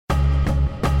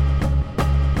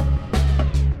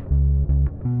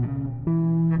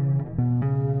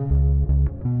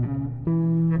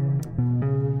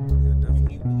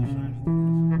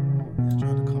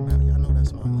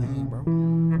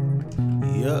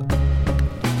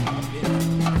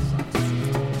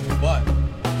But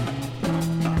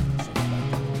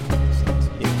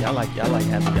y'all like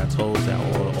having your toes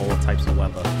out all types of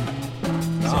weather.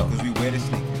 No, because we wear the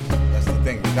sneakers. That's the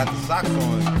thing. We got the socks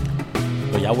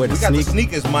on. But y'all wear the got the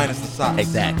sneakers minus the socks.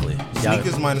 Exactly.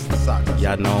 Sneakers minus the socks.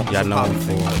 Y'all known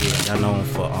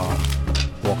for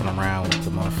walking around with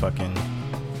the motherfucking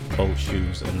boat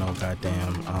shoes and no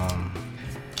goddamn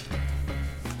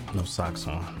no socks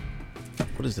on.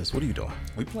 What is this? What are you doing?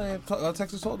 We playing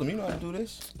Texas Hold'em. You know how to do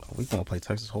this. We gonna play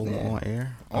Texas Hold'em on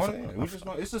air? On air. We just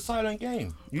know it's a silent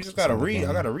game. You just gotta read.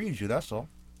 I gotta read you. That's all.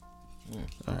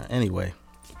 Anyway,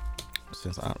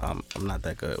 since I'm not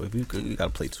that good, we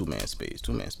gotta play two-man space.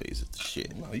 Two-man space is the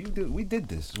shit. No, you did. We did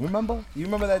this. Remember? You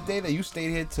remember that day that you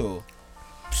stayed here till?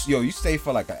 Yo, you stayed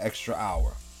for like an extra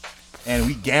hour, and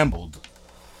we gambled.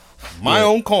 My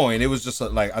own coin. It was just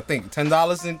like I think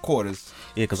 $10 in quarters.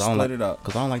 Yeah, because I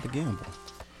don't like to gamble.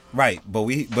 Right, but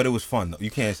it was fun though.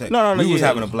 You can't say no. We was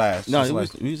having a blast. No, we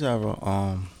was having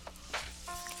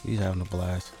a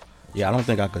blast. Yeah, I don't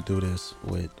think I could do this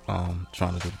with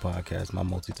trying to do the podcast. My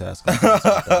multitasking is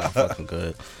not fucking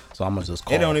good, so I'm gonna just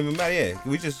call. It don't even matter. Yeah,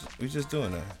 we just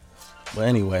doing that. But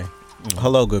anyway,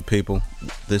 hello, good people.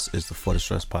 This is the For the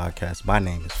Stress podcast. My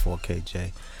name is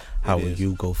 4KJ. How are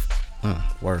you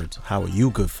How are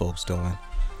you good folks doing?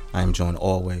 I am joined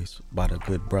always by the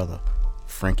good brother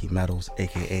Frankie Metals,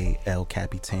 aka El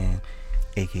Capitan,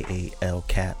 aka El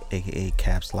Cap, aka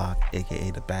Caps Lock,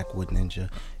 aka the Backwood Ninja,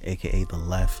 aka the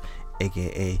Left,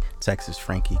 aka Texas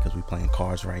Frankie, because we playing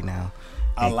cards right now.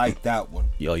 I like that one.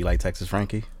 Yo, you like Texas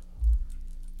Frankie?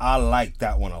 I like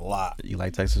that one a lot. You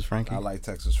like Texas Frankie? I like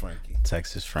Texas Frankie.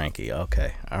 Texas Frankie,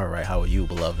 okay. All right, how are you,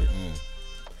 beloved?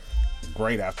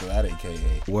 Great after that,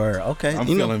 AKA. Word, okay. I'm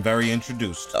feeling very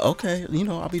introduced. Okay,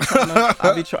 I'll be trying to,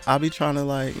 I'll be trying to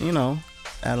like,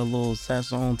 add a little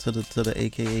sazon to the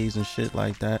AKAs and shit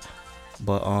like that.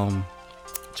 But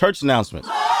church announcements.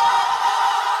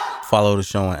 Follow the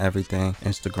show on everything.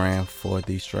 Instagram for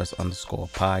the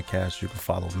stress_podcast. You can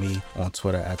follow me on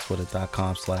Twitter at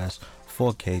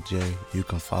twitter.com/4KJ. You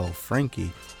can follow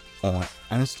Frankie on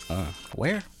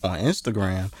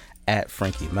Instagram at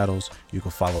Frankie Metals. You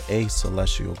can follow A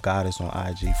Celestial Goddess on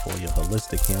IG for your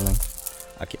holistic healing.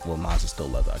 Mine's is still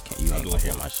leather. You ain't gonna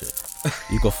hear my shit.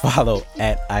 You can follow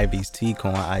at Ivy's Teak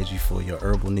on IG for your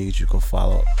herbal needs. You can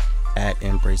follow at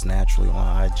Embrace Naturally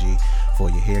on IG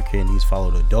for your hair care needs. Follow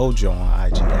the dojo on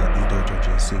IG at The Dojo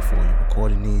JC for your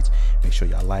recording needs. Make sure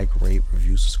y'all like, rate,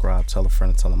 review, subscribe, tell a friend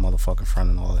and tell a motherfucking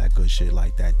friend and all that good shit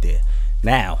like that there.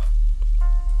 Now,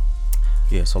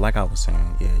 so like I was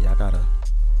saying, y'all gotta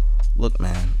look,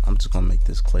 man. I'm just gonna make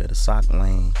this clear. The sock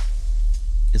lane.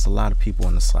 It's a lot of people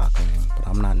in the sock lane, but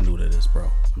I'm not new to this,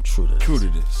 bro. I'm true to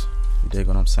this. You dig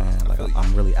what I'm saying? Like,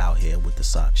 I'm really out here with the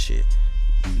sock shit.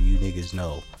 You niggas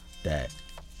know that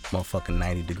motherfucking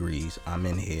 90 degrees. I'm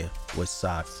in here with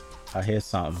socks. I hear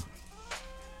something.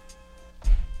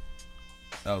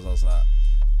 That was outside.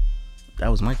 That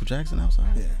was Michael Jackson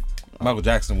outside? Yeah. Michael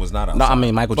Jackson was not outside. No, I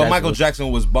mean Michael Jackson. But Michael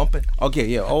Jackson was bumping. Okay,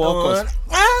 yeah. Oh, of course.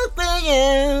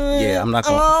 Yeah, I'm not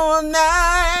going. All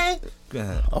night. Go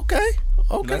ahead. Okay.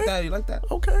 You like that?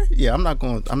 Okay. Yeah, I'm not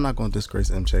going to disgrace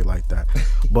MJ like that.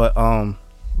 But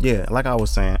like I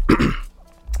was saying,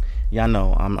 y'all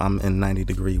know I'm in 90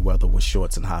 degree weather with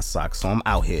shorts and hot socks, so I'm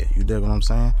out here. You dig what I'm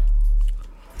saying?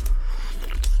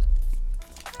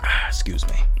 Excuse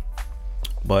me.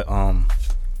 But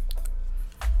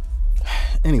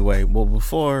anyway, well,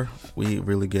 before we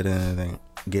really get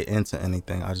into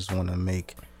anything, I just want to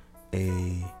make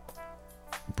a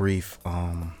brief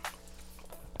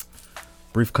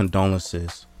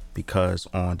condolences, because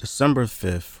on December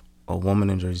 5th, a woman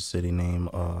in Jersey City named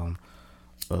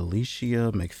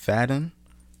Alicia McFadden,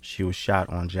 she was shot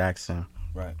on Jackson.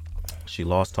 Right. She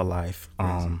lost her life.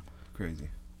 Crazy.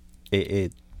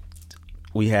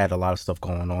 We had a lot of stuff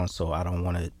going on, so I don't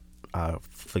want to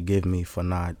forgive me for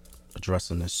not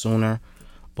addressing this sooner,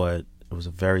 but it was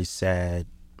a very sad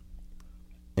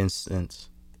incident.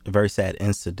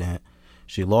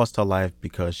 She lost her life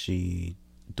because she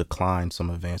declined some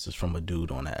advances from a dude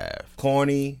on the Ave.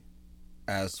 Corny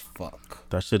as fuck.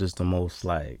 That shit is the most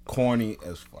like corny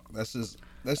as fuck. That's just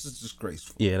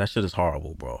disgraceful. Yeah, that shit is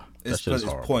horrible, bro. It's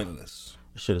pointless.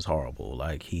 That shit is horrible.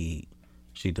 Like she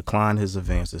declined his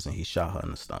advances and he shot her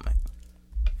in the stomach.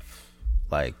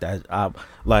 Like that. I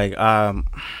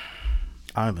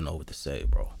don't even know what to say,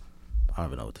 bro. I don't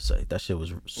even know what to say. That shit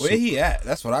was. Where he at?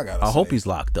 That's what I gotta say. I hope he's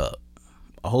locked up.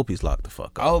 I hope he's locked the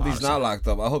fuck up. I hope he's not locked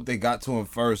up. I hope they got to him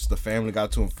first. The family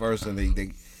got to him first, and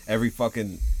they every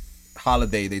fucking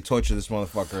holiday they torture this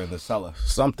motherfucker in the cellar.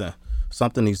 Something.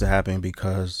 something needs to happen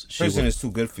because prison is too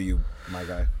good for you, my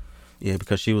guy. Yeah,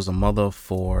 because she was a mother of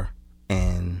 4,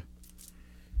 and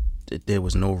there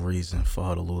was no reason for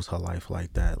her to lose her life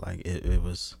like that. Like it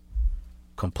was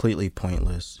completely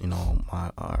pointless. You know,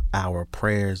 our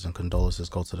prayers and condolences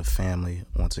go to the family.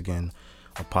 Once again,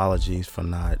 apologies for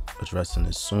not addressing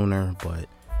this sooner, but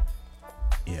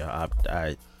yeah,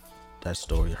 I that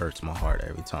story hurts my heart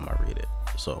every time I read it.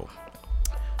 So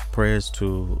prayers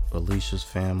to Alicia's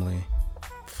family.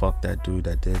 Fuck that dude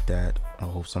that did that. I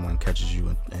hope someone catches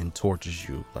you and tortures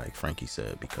you, like Frankie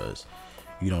said, because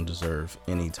you don't deserve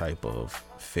any type of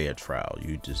fair trial.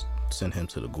 You just send him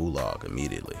to the gulag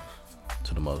immediately.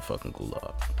 To the motherfucking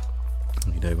gulag.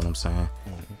 You dig what I'm saying?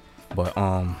 Mm-hmm. But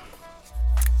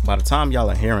by the time y'all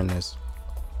are hearing this,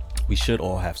 we should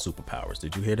all have superpowers.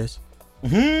 Did you hear this?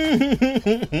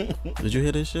 Did you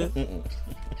hear this shit?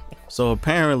 So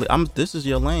apparently, this is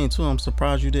your lane too. I'm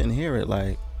surprised you didn't hear it.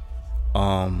 Like,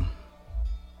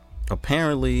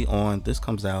 apparently this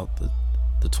comes out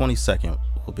the 22nd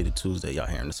will be the Tuesday y'all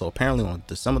hearing this. So apparently on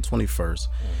December 21st,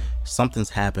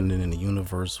 something's happening in the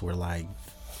universe where like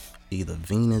either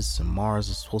Venus and Mars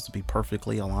are supposed to be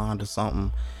perfectly aligned or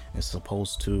something. It's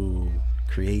supposed to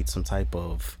create some type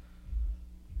of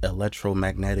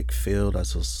electromagnetic field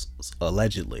that's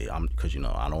allegedly, because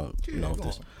I don't know if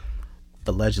this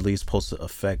allegedly is supposed to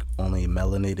affect only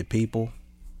melanated people,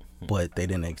 but they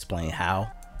didn't explain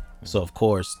how. So of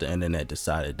course the internet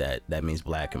decided that means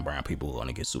black and brown people are going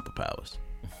to get superpowers.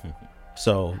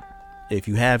 So if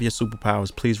you have your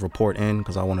superpowers, please report in,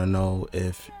 because I want to know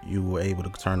if you were able to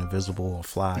turn invisible or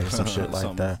fly or some shit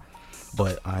like that.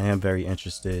 But I am very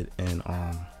interested in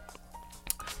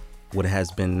what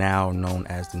has been now known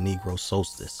as the Negro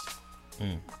solstice.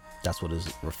 That's what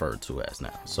it's referred to as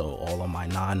now. So all of my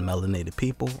non-melanated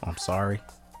people, I'm sorry.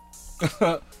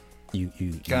 Can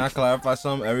I clarify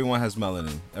something? Everyone has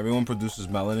melanin. Everyone produces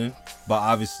melanin, but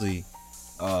obviously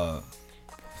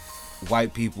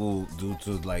white people, due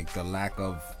to like the lack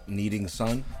of needing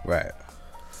sun, right,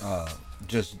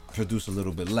 just produce a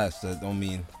little bit less. That don't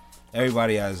mean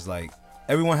everybody has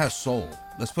everyone has soul.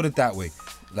 Let's put it that way.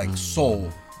 Soul.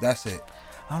 That's it.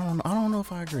 I don't know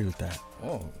if I agree with that.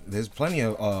 Oh, there's plenty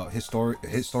of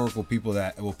historical people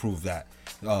that will prove that.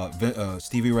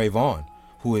 Stevie Ray Vaughan,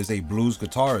 who is a blues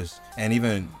guitarist, and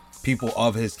even people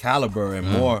of his caliber and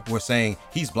more were saying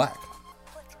he's black.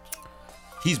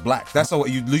 He's black. That's what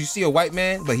you see a white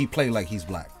man, but he played like he's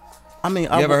black. I mean, you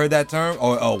ever heard that term?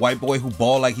 Or a white boy who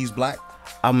ball like he's black?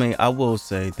 I mean, I will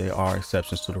say there are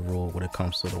exceptions to the rule when it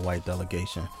comes to the white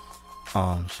delegation.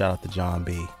 Shout out to John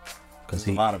B. There's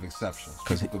a lot of exceptions.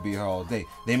 People could be here all day.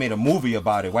 They made a movie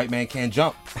about it. White man can't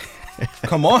jump.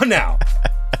 Come on now.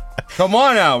 Come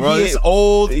on now, bro. It's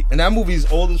old, and that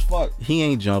movie's old as fuck. He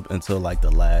ain't jumped until like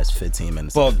the last 15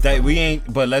 minutes. But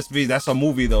that's a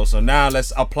movie though. So now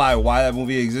let's apply why that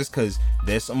movie exists, because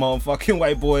there's some motherfucking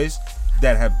white boys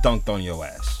that have dunked on your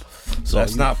ass. So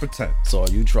let's not pretend. So are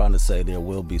you trying to say there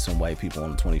will be some white people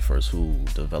on the 21st who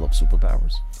develop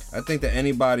superpowers? I think that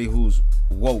anybody who's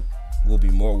woke will be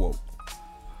more woke.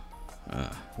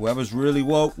 Whoever's really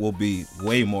woke will be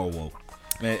way more woke.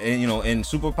 And in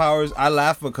superpowers, I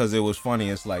laugh because it was funny.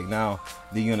 It's like now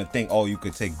you're gonna think, you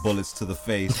could take bullets to the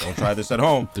face. Don't try this at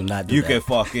home. Do not do you that. You could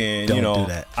fucking, do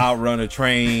that. outrun a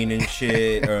train and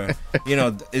shit. Or,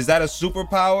 is that a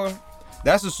superpower?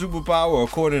 That's a superpower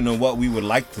according to what we would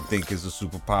like to think is a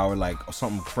superpower, like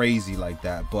something crazy like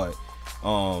that. But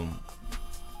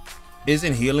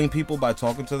isn't healing people by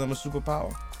talking to them a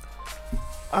superpower?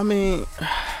 I mean,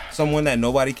 someone that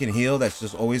nobody can heal, that's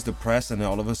just always depressed, and then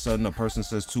all of a sudden a person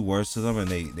says 2 words to them and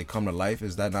they come to life.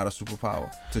 Is that not a superpower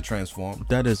to transform?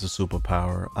 That is a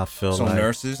superpower. I feel so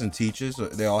nurses and teachers,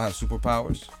 they all have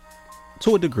superpowers?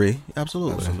 To a degree,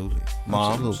 absolutely.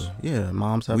 Moms. Absolutely. Yeah,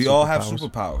 moms have We all have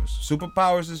superpowers.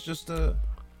 Superpowers is just a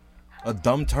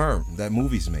dumb term that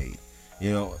movies made.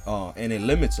 And it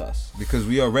limits us because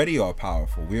we already are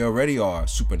powerful. We already are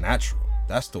supernatural.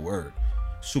 That's the word.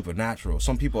 Supernatural.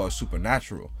 Some people are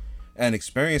supernatural. An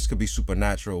experience could be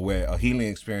supernatural, where a healing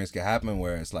experience can happen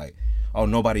where it's like,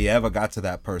 nobody ever got to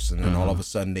that person, and all of a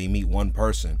sudden they meet one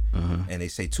person and they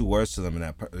say 2 words to them,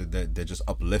 and they're just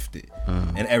uplifted,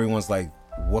 and everyone's like,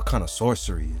 what kind of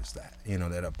sorcery is that?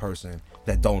 That a person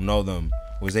that don't know them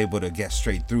was able to get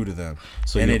straight through to them.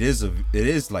 So it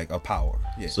is like a power.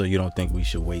 Yeah. So you don't think we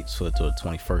should wait till the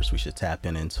 21st? We should tap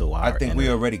into our. I think we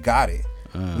already got it.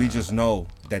 We just know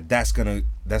that's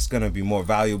gonna be more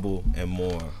valuable and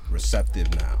more receptive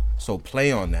now. So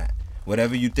play on that.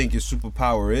 Whatever you think your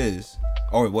superpower is,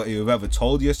 or what you've ever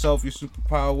told yourself your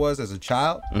superpower was as a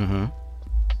child,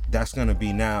 that's gonna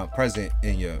be now present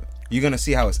in your you're gonna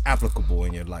see how it's applicable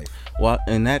in your life. Well,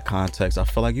 in that context, I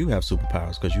feel like you have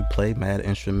superpowers because you play mad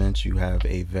instruments. You have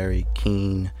a very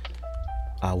keen,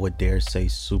 I would dare say,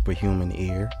 superhuman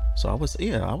ear. So I would say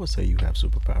you have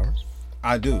superpowers.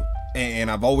 I do.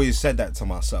 And I've always said that to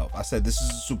myself. I said, this is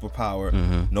a superpower.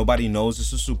 Nobody knows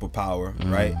it's a superpower,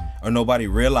 right? Or nobody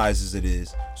realizes it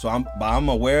is. So I'm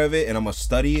aware of it, and I'm going to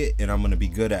study it, and I'm going to be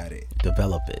good at it.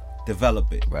 Develop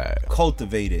it. Right.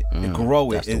 Cultivate it. And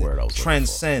grow it. That's the word I was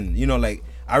transcend. You know, like,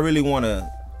 I really want to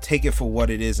take it for what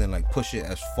it is and, like, push it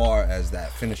as far as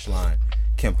that finish line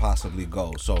can possibly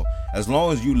go. So as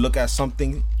long as you look at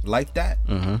something like that,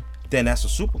 then that's a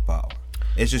superpower.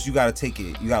 It's just you gotta take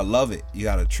it, you gotta love it, you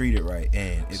gotta treat it right,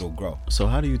 and it'll grow. So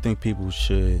how do you think people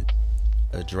should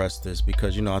address this?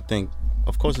 Because, you know, I think,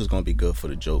 of course, it's gonna be good for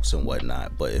the jokes and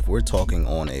whatnot, but if we're talking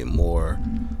on a more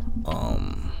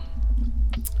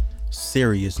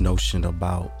serious notion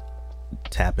about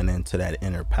tapping into that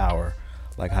inner power,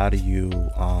 like how would you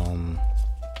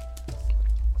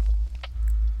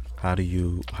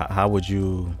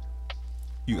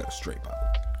You got a straight Bible.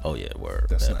 Oh yeah, word.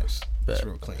 That's nice. That's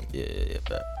real clean. Yeah.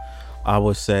 I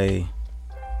would say,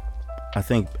 I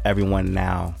think everyone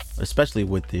now, especially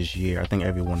with this year, I think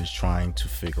everyone is trying to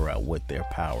figure out what their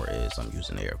power is. I'm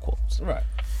using air quotes. Right.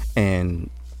 And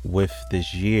with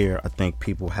this year, I think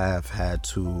people have had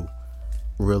to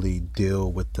really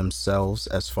deal with themselves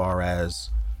as far as,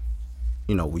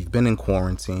 you know, we've been in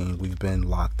quarantine, we've been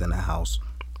locked in a house,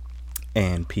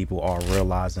 and people are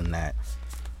realizing that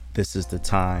this is the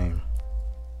time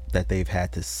that they've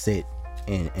had to sit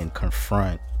and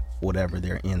confront whatever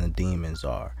their inner demons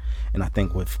are. And I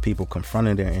think with people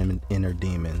confronting their inner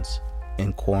demons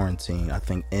in quarantine, I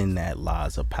think in that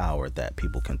lies a power that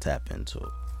people can tap into.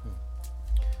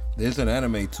 There's an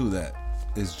anime too that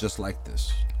is just like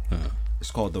this.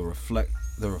 It's called The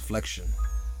Reflection.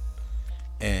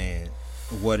 And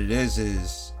what it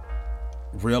is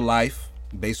real life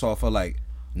based off of like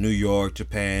New York,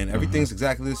 Japan. Everything's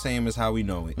exactly the same as how we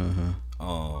know it.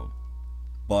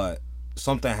 But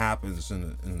something happens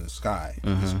in the sky.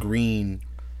 This green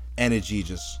energy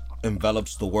just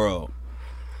envelops the world,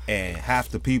 and half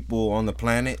the people on the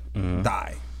planet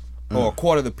die, or a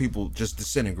quarter of the people just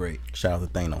disintegrate. Shout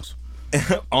out to Thanos.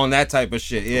 On that type of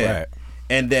shit, yeah. Right.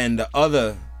 And then the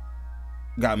other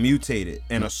got mutated,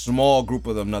 and a small group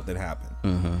of them, nothing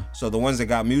happened. So the ones that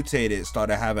got mutated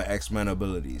started having X-Men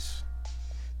abilities.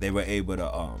 They were able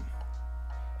to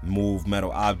move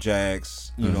metal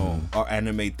objects, you know, or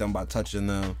animate them by touching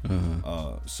them.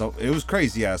 So it was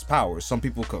crazy ass powers. Some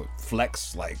people could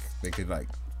flex, like they could like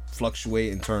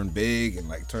fluctuate and turn big and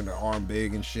like turn their arm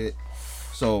big and shit.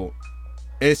 So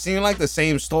it seemed like the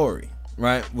same story,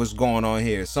 right? What's going on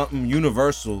here? Something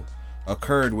universal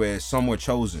occurred where some were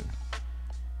chosen.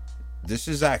 This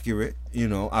is accurate, you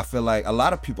know. I feel like a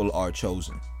lot of people are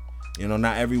chosen. You know,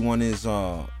 not everyone is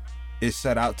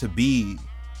set out to be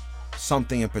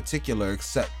something in particular,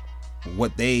 except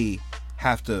what they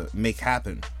have to make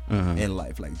happen in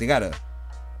life. Like they gotta,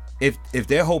 if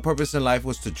their whole purpose in life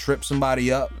was to trip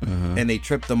somebody up and they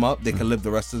tripped them up, they could live the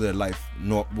rest of their life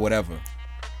whatever,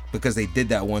 because they did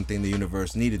that one thing the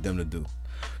universe needed them to do.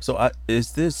 So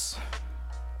is this,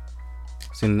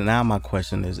 see, now my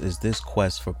question is this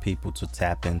quest for people to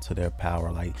tap into their power,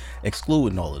 like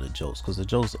excluding all of the jokes, because the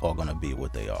jokes are gonna be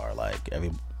what they are. Like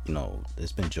you know,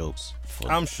 there's been jokes.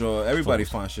 I'm sure everybody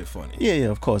finds shit funny. Yeah,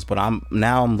 of course. But I'm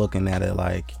looking at it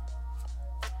like,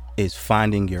 is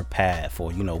finding your path,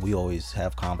 or, you know, we always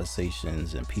have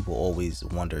conversations and people always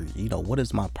wonder, you know, what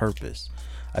is my purpose?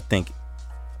 I think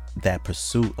that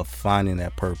pursuit of finding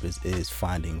that purpose is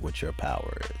finding what your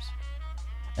power is.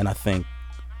 And I think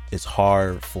it's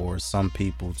hard for some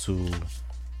people to,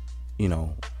 you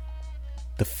know,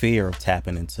 the fear of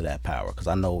tapping into that power, because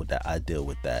I know that I deal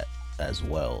with that as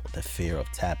well, the fear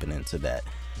of tapping into that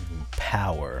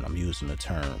power. And I'm using the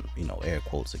term, you know, air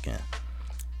quotes again.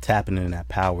 Tapping into that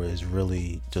power is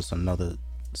really just another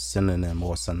synonym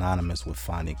or synonymous with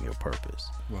finding your purpose.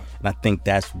 Right. And I think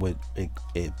that's what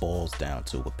it boils down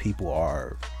to, what people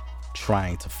are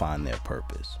trying to find their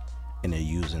purpose, and they're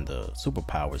using the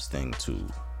superpowers thing to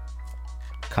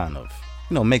kind of,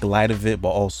 you know, make light of it, but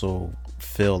also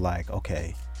feel like,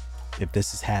 okay, if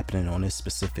this is happening on this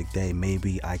specific day,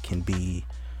 maybe I can be,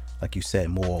 like you said,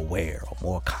 more aware or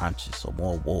more conscious or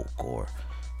more woke, or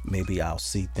maybe I'll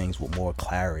see things with more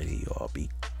clarity, or be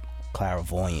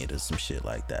clairvoyant or some shit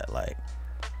like that. Like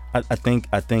I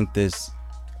think this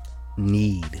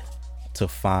need to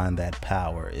find that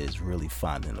power is really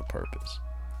finding a purpose.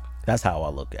 That's how I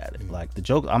look at it. Like the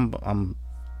joke, I'm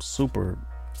super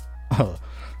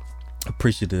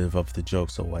appreciative of the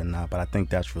jokes or whatnot, but I think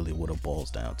that's really what it boils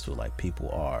down to. Like, people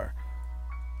are,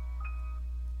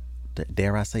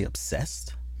 dare I say,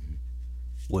 obsessed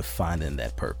with finding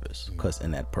that purpose, because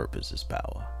in that purpose is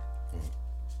power.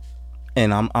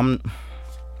 And I'm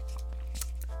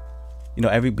you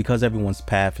know, because everyone's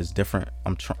path is different,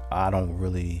 I don't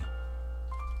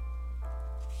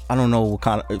know what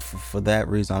kind of, for that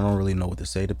reason, I don't really know what to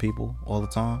say to people all the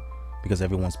time, because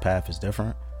everyone's path is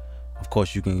different. Of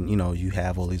course, you can, you know, you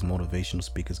have all these motivational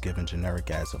speakers giving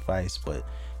generic ass advice, but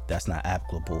that's not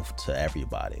applicable to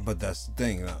everybody. But that's the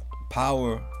thing.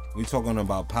 Power, we're talking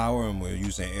about power and we're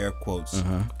using air quotes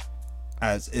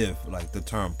as if like the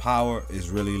term power is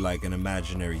really like an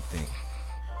imaginary thing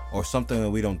or something that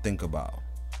we don't think about.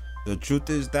 The truth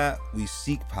is that we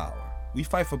seek power. We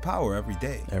fight for power every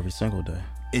day. Every single day.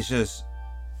 It's just,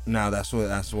 now that's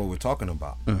what we're talking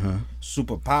about.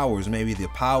 Superpowers, maybe the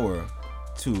power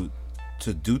to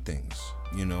do things,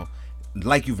 you know,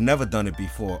 like you've never done it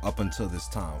before up until this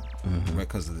time, right?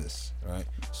 Because of this, right?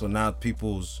 So now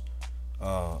people's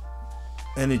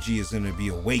energy is going to be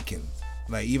awakened.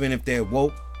 Like, even if they're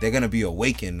woke, they're going to be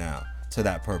awakened now to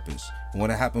that purpose. And what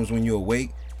happens when you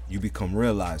awake, you become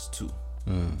realized too.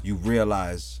 You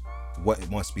realize what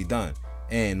must be done,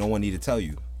 and no one need to tell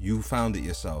you. You found it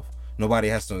yourself. Nobody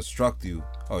has to instruct you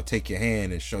or take your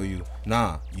hand and show you.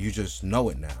 Nah, you just know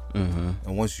it now.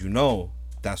 And once you know,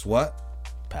 that's what?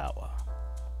 Power.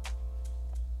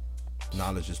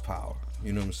 Knowledge is power.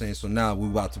 You know what I'm saying? So now we're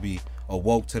about to be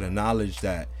awoke to the knowledge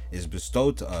that is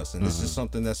bestowed to us. And this is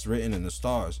something that's written in the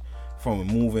stars, from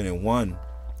moving in one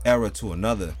era to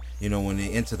another. You know, when they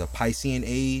enter the Piscean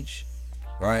age,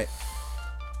 right?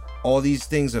 All these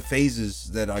things are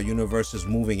phases that our universe is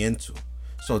moving into.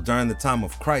 So during the time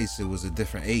of Christ, it was a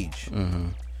different age,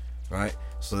 right?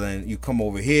 So then you come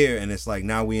over here and it's like,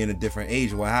 now we're in a different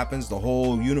age. What happens? The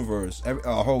whole universe,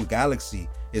 our whole galaxy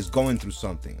is going through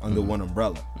something under one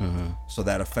umbrella. So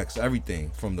that affects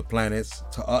everything from the planets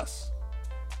to us.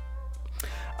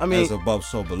 I mean, as above,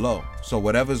 so below. So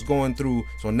whatever's going through.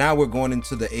 So now we're going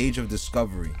into the age of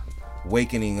discovery,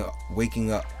 waking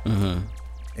up.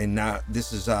 And now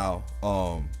this is how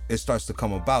it starts to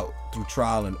come about, through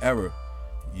trial and error.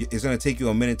 It's going to take you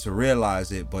a minute to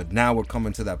realize it, but now we're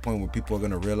coming to that point where people are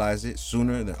going to realize it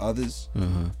sooner than others.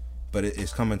 But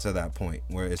it's coming to that point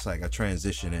where it's like a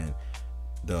transition, and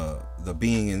the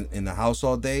being in the house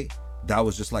all day, that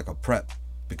was just like a prep,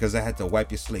 because I had to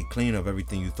wipe your slate clean of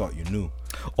everything you thought you knew.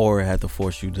 Or it had to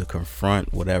force you to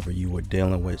confront whatever you were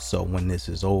dealing with, so when this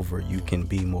is over, you can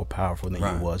be more powerful than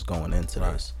you was going into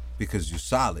this. Because you're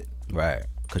solid. Right.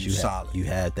 Because you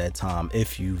had that time,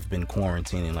 if you've been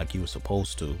quarantining like you were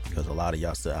supposed to, because a lot of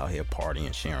y'all still out here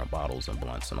partying, sharing bottles and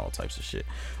blunts and all types of shit.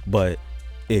 But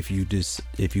if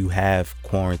you have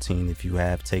quarantined, if you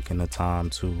have taken the time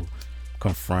to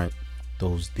confront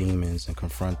those demons and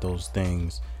confront those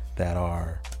things that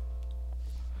are,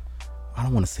 I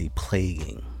don't want to say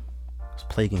plaguing.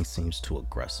 Plaguing seems too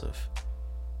aggressive.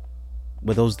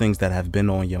 But those things that have been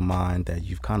on your mind that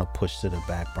you've kind of pushed to the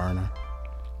back burner,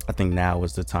 I think now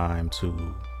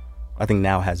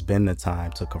has been the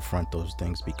time to confront those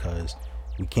things, because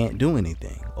we can't do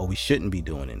anything, or we shouldn't be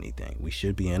doing anything. We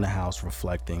should be in the house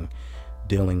reflecting,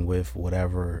 dealing with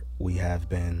whatever we have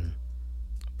been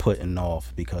putting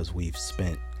off because we've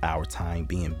spent our time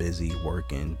being busy,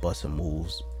 working, busting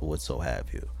moves, what so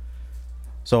have you.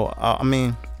 So, I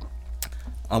mean,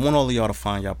 I want all of y'all to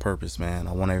find your purpose, man.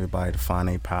 I want everybody to find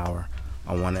their power.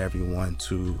 I want everyone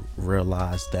to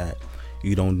realize that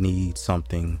you don't need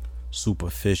something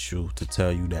superficial to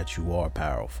tell you that you are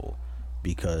powerful,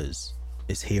 because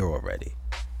it's here already.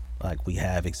 Like, we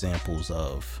have examples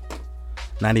of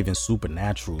not even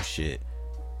supernatural shit,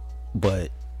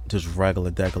 but just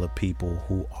regular people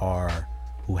who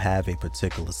have a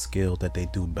particular skill that they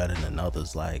do better than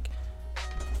others. Like,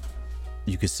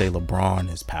 you could say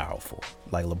LeBron is powerful.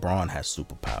 Like, LeBron has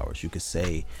superpowers. You could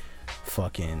say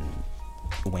fucking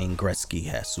Wayne Gretzky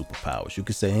has superpowers. You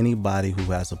could say anybody who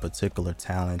has a particular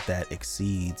talent that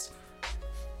exceeds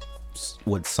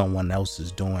what someone else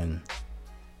is doing,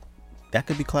 that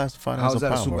could be classified as a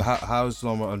power. How does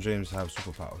LeBron James have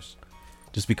superpowers?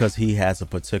 Just because he has a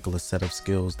particular set of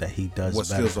skills that he does better. What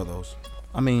skills are those?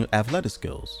 I mean, athletic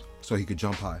skills. So he could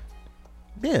jump high.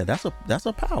 Yeah, that's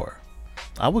a power.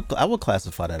 I would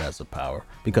classify that as a power,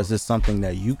 because it's something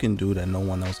that you can do that no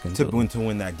one else can do. To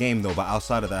win that game, though, but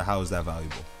outside of that, how is that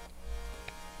valuable?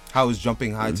 How is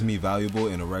jumping high to me valuable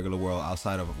in a regular world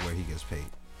outside of where he gets paid?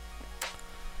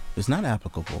 It's not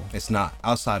applicable. It's not.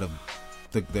 Outside of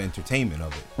the entertainment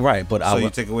of it. Right, but so you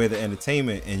take away the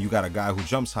entertainment and you got a guy who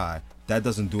jumps high. That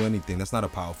doesn't do anything. That's not a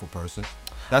powerful person.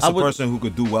 That's a person who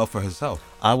could do well for himself.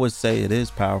 I would say it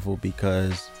is powerful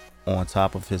because on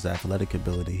top of his athletic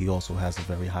ability, he also has a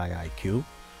very high IQ,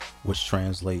 which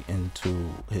translate into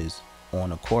his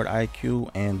on the court IQ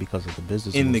and because of the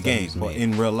business in moves the game, but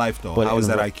in real life though, how is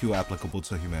that IQ applicable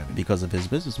to humanity? Because of his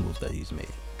business moves that he's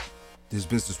made. His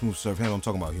business moves serve him. I'm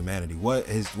talking about humanity. What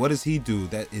does he do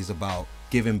that is about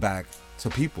giving back to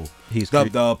people?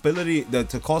 The ability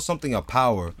to call something a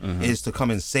power is to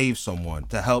come and save someone,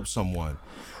 to help someone.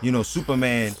 You know,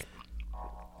 Superman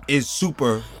is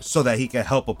super so that he can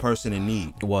help a person in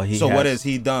need. Well, what has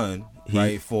he done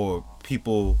right for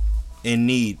people in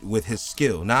need with his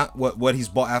skill, not what he's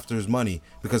bought after his money,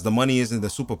 because the money isn't the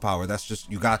superpower. That's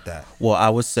just, you got that. Well, I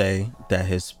would say that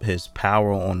his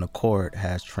power on the court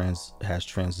has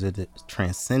transcended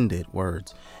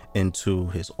words into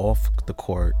his off the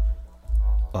court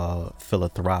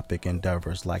philanthropic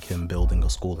endeavors, like him building a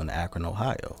school in Akron,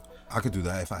 Ohio. I could do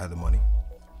that if I had the money.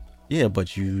 Yeah,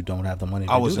 but you don't have the money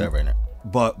to do that right now.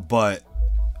 But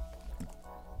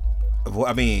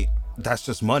I mean, that's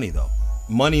just money though.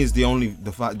 Money is the only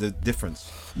the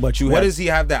difference. But what does he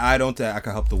have that I don't, that I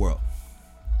can help the world?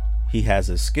 He has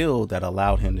a skill that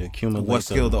allowed him to accumulate. What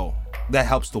skill though? That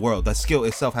helps the world. That skill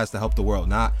itself has to help the world.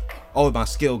 Not, oh, my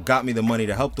skill got me the money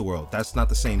to help the world. That's not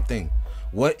the same thing.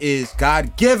 What is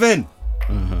God given?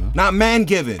 Not man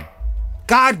given.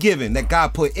 God given, that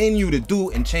God put in you to do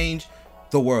and change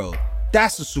the world.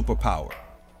 That's a superpower.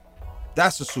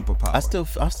 That's a superpower.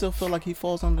 I still feel like he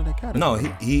falls under that category. No,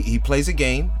 he plays a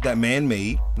game that man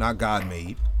made, not God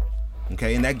made.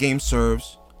 Okay, and that game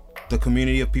serves the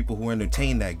community of people who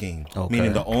entertain that game. Okay.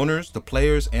 Meaning the owners, the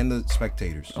players, and the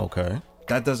spectators. Okay.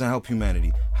 That doesn't help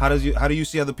humanity. How do you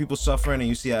see other people suffering and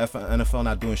you see NFL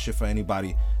not doing shit for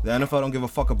anybody? The NFL don't give a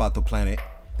fuck about the planet.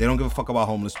 They don't give a fuck about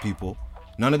homeless people.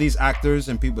 None of these actors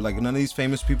and people, like none of these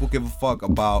famous people give a fuck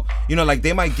about, you know, like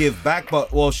they might give back,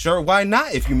 but well, sure, why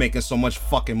not if you're making so much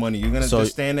fucking money? You're going to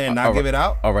just stand there and not give it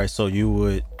out? All right, so you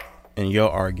would, in your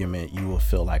argument, you would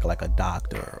feel like a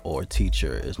doctor or a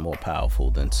teacher is more powerful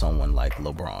than someone like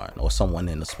LeBron or someone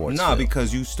in the sports field.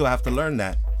 Because you still have to learn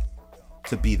that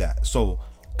to be that. So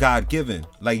God-given,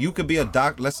 like you could be a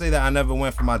doctor. Let's say that I never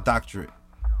went for my doctorate,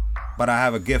 but I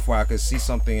have a gift where I could see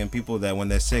something in people that when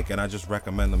they're sick and I just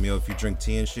recommend them, yo, if you drink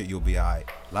tea and shit, you'll be all right.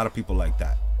 A lot of people like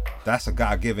that. That's a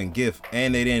God-given gift.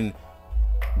 And they didn't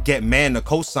get man to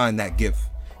co-sign that gift.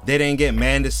 They didn't get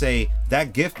man to say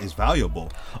that gift is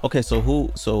valuable. Okay,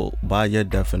 so by your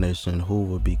definition, who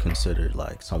would be considered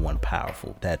like someone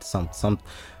powerful? That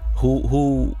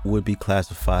who would be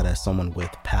classified as someone with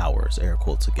powers, air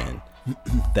quotes again,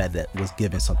 that was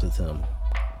given something to them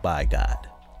by God?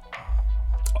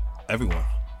 Everyone.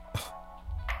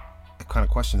 What kind of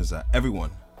question is that? Everyone.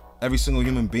 Every single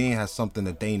human being has something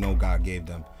that they know God gave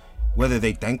them. Whether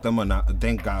they thank them or not,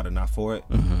 thank God or not for it,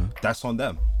 that's on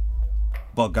them.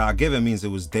 But God given means it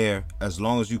was there as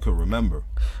long as you could remember.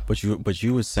 But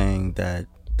you were saying that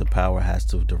the power has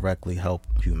to directly help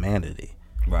humanity.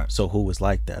 Right. So who is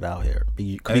like that out here?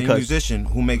 A musician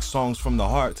who makes songs from the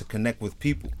heart to connect with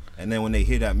people. And then when they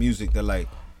hear that music, they're like,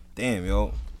 damn,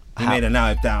 yo, he made it. Now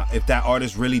if that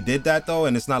artist really did that though,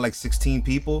 and it's not like 16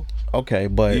 people, okay,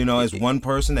 but you know, it's one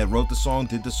person that wrote the song,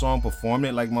 did the song, performed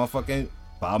it like motherfucking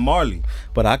Bob Marley.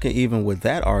 But I can, even with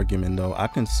that argument though, I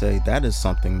can say that is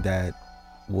something that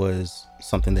was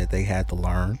something that they had to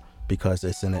learn, because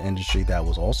it's in an industry that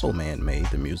was also man-made,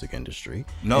 the music industry.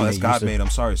 No, that's God-made. I'm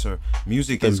sorry, sir.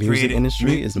 Music is created. The music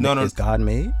industry is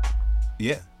God-made?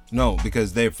 Yeah. No,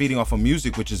 because they're feeding off of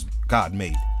music, which is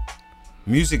God-made.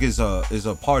 Music is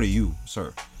a part of you,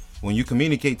 sir. When you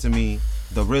communicate to me,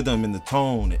 the rhythm and the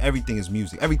tone and everything is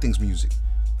music. Everything's music.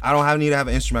 I don't need to have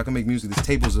an instrument. I can make music. This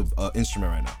table's an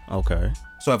instrument right now. Okay.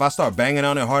 So if I start banging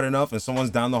on it hard enough and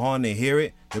someone's down the hall and they hear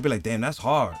it, they'll be like, damn, that's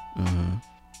hard.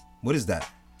 What is that?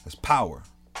 That's power.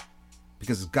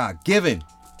 Because it's God-given.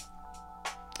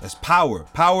 That's power.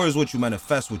 Power is what you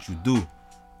manifest, what you do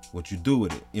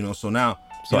with it. You know, so now,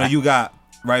 you got,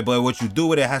 right, but what you do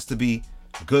with it has to be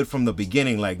good from the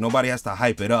beginning. Like, nobody has to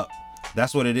hype it up.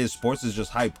 That's what it is. Sports is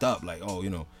just hyped up. Like, oh,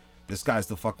 you know, this guy's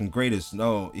the fucking greatest.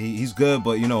 No, he's good,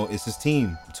 but, you know, it's his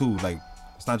team, too. Like,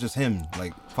 it's not just him.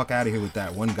 Like, fuck out of here with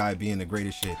that one guy being the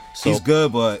greatest shit. So, he's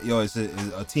good, but, yo,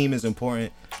 a team is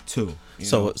important, too.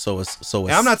 So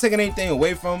and I'm not taking anything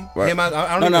away from him.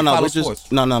 I don't even follow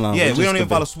sports. No. Yeah, we don't even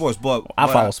follow sports, but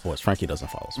I follow sports. Frankie doesn't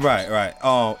follow sports. Right.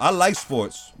 I like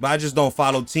sports, but I just don't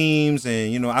follow teams,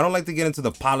 and you know, I don't like to get into the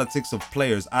politics of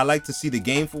players. I like to see the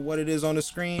game for what it is on the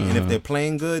screen, and if they're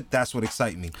playing good, that's what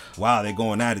excites me. Wow, they're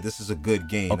going at it. This is a good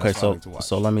game. Okay,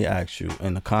 so let me ask you,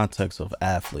 in the context of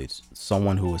athletes,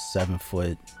 someone who is 7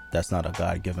 foot, that's not a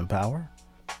God-given power?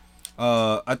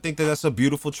 I think that's a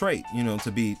beautiful trait,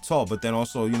 to be tall. But then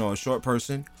also, a short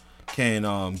person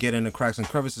can get into cracks and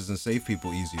crevices and save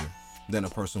people easier than a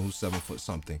person who's 7 foot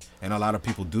something. And a lot of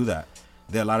people do that.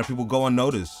 A lot of people go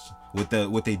unnoticed with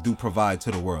what they do provide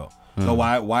to the world. So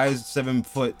why is 7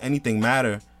 foot anything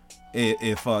matter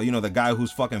if the guy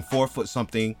who's fucking 4 foot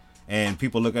something and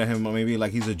people look at him maybe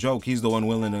like he's a joke, he's the one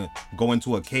willing to go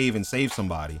into a cave and save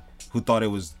somebody who thought it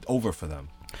was over for them.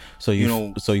 So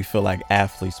you feel like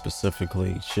athletes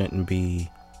specifically shouldn't be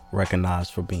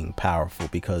recognized for being powerful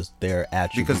because they're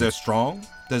strong?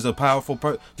 There's a powerful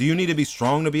do you need to be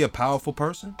strong to be a powerful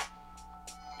person?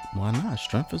 Why not?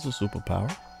 Strength is a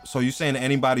superpower. So you're saying that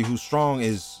anybody who's strong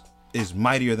is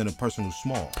mightier than a person who's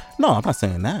small? No, I'm not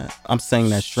saying that. I'm saying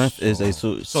that strength is a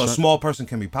so a small person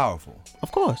can be powerful.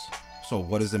 Of course. So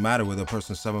what does it matter whether a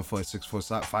person's 7 foot, 6 foot,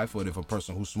 5 foot if a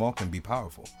person who's small can be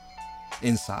powerful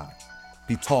inside?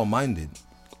 Be tall-minded.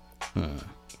 You know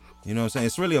what I'm saying?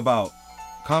 It's really about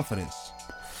confidence,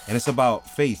 and it's about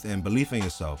faith and belief in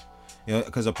yourself.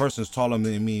 Because a person's taller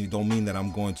than me don't mean that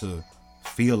I'm going to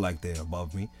feel like they're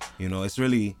above me.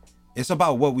 It's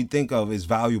about what we think of as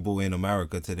valuable in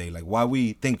America today. Like why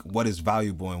we think what is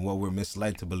valuable and what we're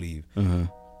misled to believe.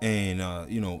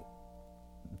 And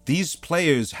these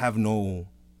players have no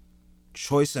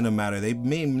choice in the matter. They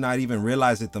may not even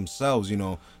realize it themselves.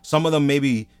 Some of them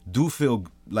maybe do feel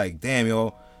like, damn,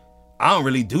 I don't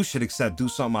really do shit except do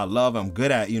something I love, I'm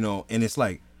good at, and it's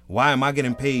like, why am I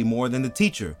getting paid more than the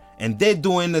teacher? And they're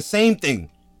doing the same thing,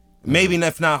 maybe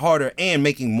if not harder, and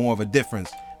making more of a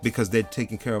difference because they're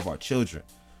taking care of our children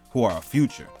who are our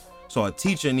future. So a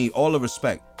teacher need all the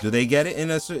respect. Do they get it in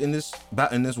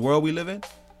this world we live in?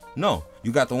 No.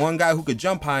 You got the one guy who could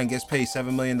jump high and gets paid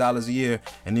 $7 million a year,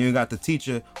 and then you got the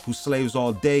teacher who slaves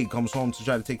all day, comes home to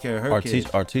try to take care of her kids.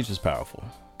 Our teacher's powerful.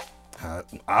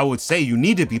 I would say you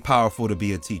need to be powerful to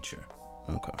be a teacher.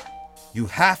 Okay. You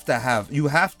have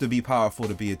to be powerful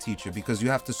to be a teacher because you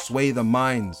have to sway the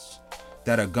minds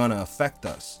that are gonna affect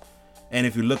us. And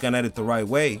if you're looking at it the right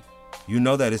way, you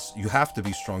know that you have to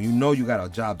be strong. You know you got a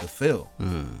job to fill.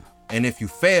 And if you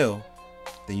fail,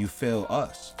 then you fail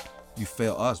us. You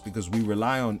fail us because we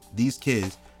rely on these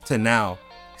kids to now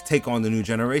take on the new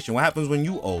generation. What happens when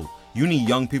you old? You need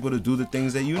young people to do the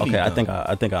things that you need. Okay, I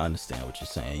think I understand what you're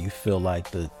saying. You feel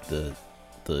like the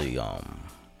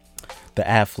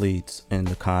athletes in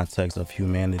the context of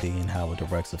humanity and how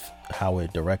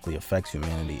it directly affects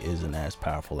humanity isn't as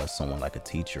powerful as someone like a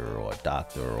teacher or a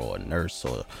doctor or a nurse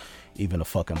or even a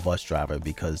fucking bus driver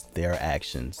because their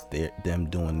actions, them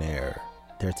doing they're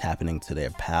tapping into their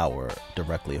power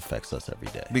directly affects us every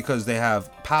day. Because they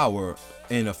have power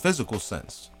in a physical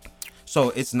sense. So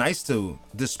it's nice to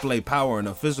display power in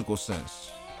a physical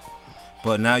sense.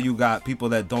 But now you got people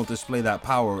that don't display that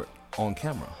power on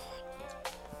camera.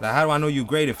 Like, how do I know you're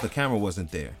great if the camera wasn't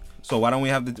there? So why don't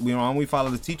we follow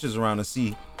the teachers around and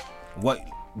see what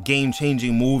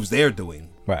game-changing moves they're doing?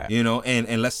 Right.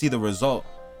 And let's see the result.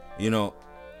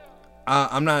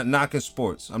 I'm not knocking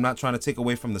sports. I'm not trying to take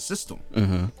away from the system.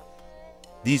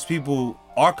 These people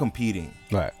are competing.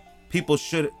 Right. People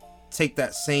should take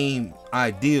that same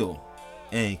ideal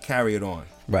and carry it on.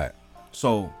 Right.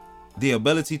 So the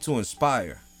ability to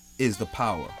inspire is the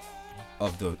power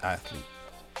of the athlete.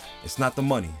 It's not the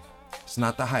money. It's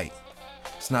not the height.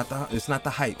 It's not the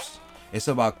hypes. It's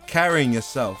about carrying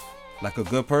yourself like a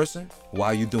good person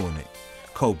while you're doing it.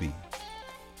 Kobe.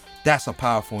 That's a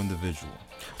powerful individual.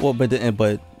 Well, but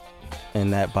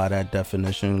in that, by that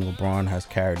definition, LeBron has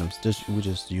carried him. We're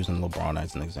just using LeBron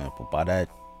as an example. By that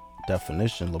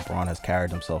definition, LeBron has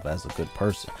carried himself as a good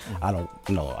person. I don't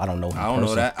know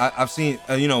that. I've seen.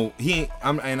 He.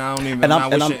 I'm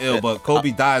not wishing ill, but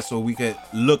Kobe died so we could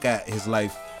look at his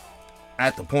life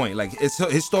at the point. Like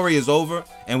his story is over,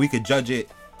 and we could judge it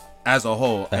as a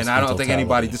whole. And I don't think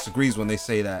anybody disagrees when they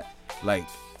say that. Like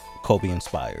Kobe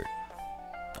inspired.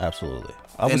 Absolutely.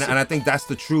 And I think that's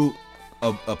the true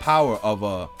a power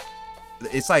of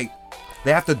it's like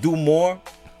they have to do more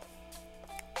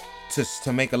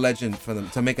to make a legend for them,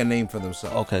 to make a name for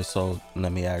themselves. Okay, so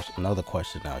let me ask another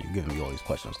question now. You're giving me all these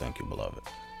questions. Thank you, beloved.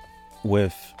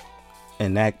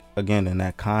 In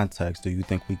that context, do you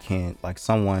think we can't, like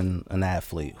an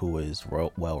athlete who is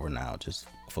well renowned, just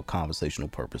for conversational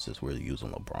purposes, we're using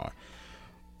LeBron.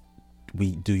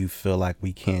 Do you feel like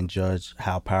we can't judge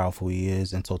how powerful he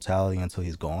is in totality until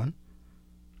he's gone?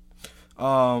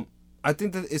 I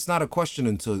think that it's not a question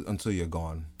until you're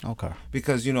gone. Okay.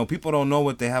 Because people don't know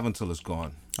what they have until it's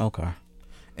gone. Okay.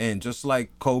 And just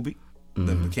like Kobe,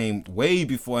 that became way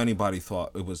before anybody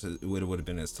thought it would have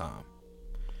been his time.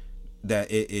 That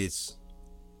it's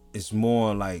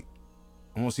more like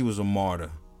almost he was a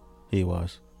martyr. He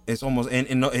was. It's almost,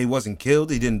 and no, he wasn't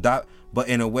killed. He didn't die, but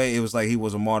in a way, it was like he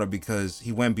was a martyr because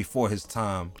he went before his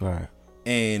time. Right.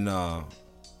 And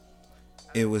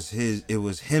it was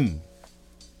him.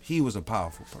 He was a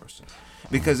powerful person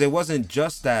because it wasn't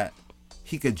just that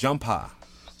he could jump high.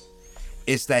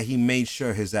 It's that he made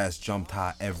sure his ass jumped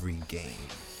high every game.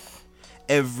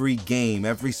 Every game,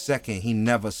 every second, he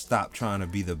never stopped trying to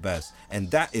be the best,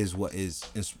 and that is what is,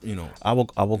 I will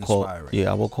inspiring.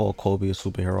 I will call Kobe a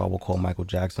superhero. I will call Michael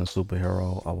Jackson a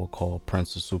superhero. I will call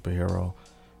Prince a superhero,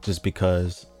 just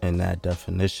because in that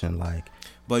definition, like.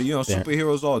 But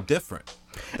superheroes all different.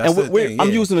 That's I'm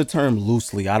using the term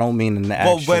loosely. I don't mean in the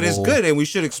actual. But it's good, and we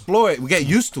should explore it. We get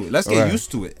used to it. Let's get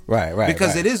used to it. Right.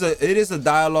 Because it is a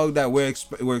dialogue that we're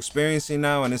experiencing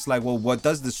now, and it's like, well, what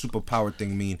does this superpower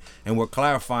thing mean? And we're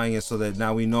clarifying it so that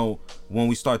now we know when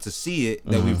we start to see it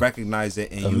that we recognize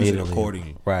it and use it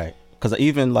accordingly. Right. Because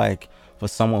even like for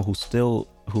someone who still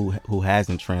who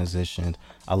hasn't transitioned,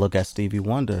 I look at Stevie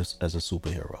Wonder as a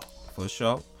superhero. For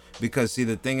sure. Because see,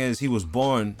 the thing is, he was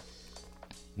born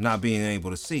not being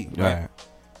able to see, right?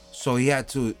 So he had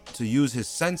to use his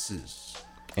senses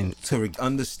and to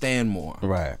understand more,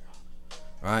 right?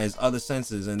 His other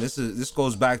senses, and this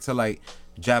goes back to like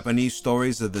Japanese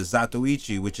stories of the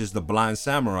Zatoichi, which is the blind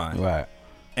samurai, right?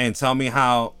 And tell me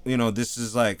how this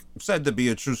is like said to be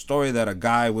a true story that a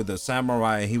guy with a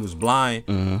samurai, he was blind,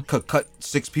 could cut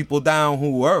 6 people down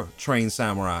who were trained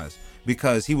samurais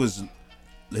because he was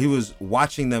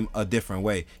watching them a different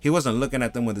way. He wasn't looking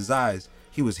at them with his eyes.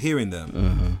 He was hearing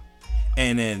them.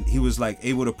 And then he was like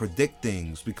able to predict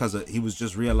things because he was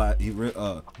just realized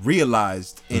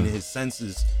in his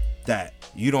senses that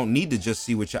you don't need to just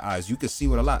see with your eyes. You can see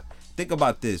with a lot. Think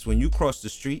about this. When you cross the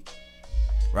street,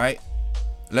 right?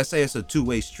 Let's say it's a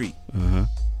 2-way street.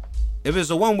 If it's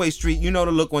a 1-way street, you know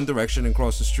to look one direction and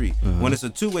cross the street. When it's a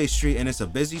 2-way street and it's a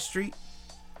busy street,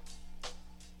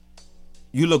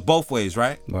 you look both ways,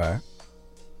 right? Right.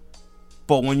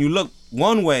 But when you look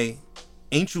one way,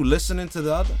 ain't you listening to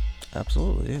the other?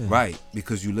 Absolutely, yeah. Right,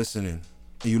 because you listening.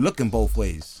 And you looking both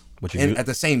ways. And at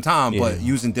the same time, but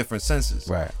using different senses.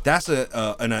 Right. That's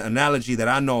an analogy that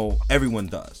I know everyone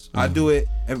does. I do it,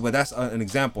 but that's an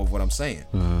example of what I'm saying.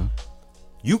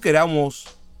 You could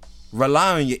almost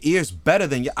rely on your ears better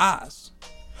than your eyes.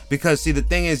 Because, see, the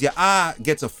thing is, your eye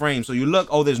gets a frame. So you look,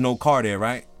 there's no car there,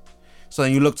 right? So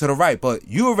then you look to the right, but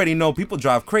you already know people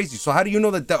drive crazy. So how do you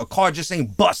know that a car just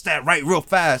ain't bust that right real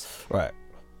fast? Right.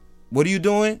 What are you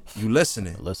doing? You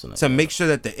listening to make sure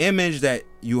that the image that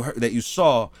you heard, that you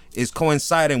saw is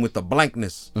coinciding with the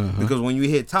blankness. Because when you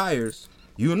hit tires,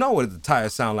 you know what the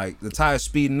tires sound like. The tires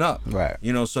speeding up. Right.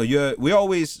 So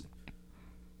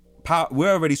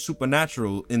we're already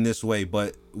supernatural in this way,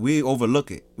 but we overlook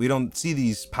it. We don't see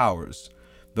these powers.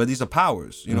 But these are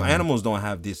powers. Animals don't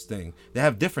have this thing. They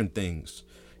have different things.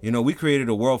 We created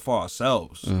a world for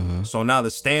ourselves. So now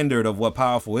the standard of what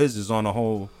powerful is on a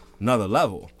whole another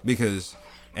level because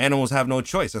animals have no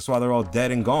choice. That's why they're all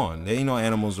dead and gone. There ain't no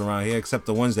animals around here except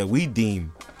the ones that we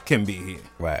deem can be here.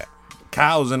 Right.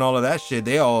 Cows and all of that shit,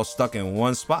 they all stuck in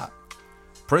one spot.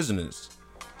 Prisoners.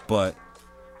 But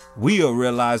we are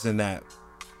realizing that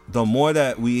the more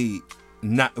that we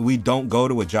don't go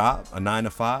to a job, a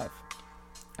 9-to-5,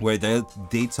 where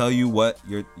they tell you what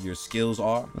your skills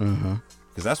are,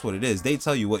 because that's what it is. They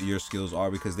tell you what your skills are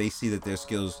because they see that their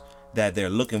skills that they're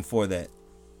looking for that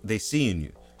they see in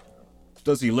you.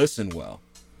 Does he listen well?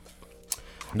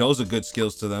 Those are good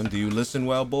skills to them. Do you listen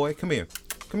well, boy? Come here,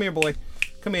 boy.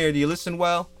 Come here. Do you listen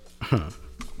well?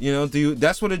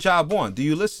 That's what a job wants. Do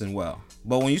you listen well?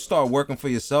 But when you start working for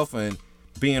yourself and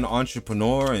being an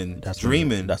entrepreneur and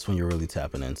dreaming, that's when you're really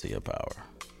tapping into your power.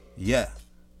 Yeah.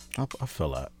 I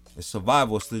feel that. It's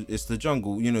survival. It's the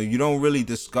jungle. You don't really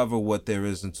discover what there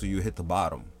is until you hit the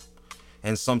bottom.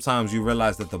 And sometimes you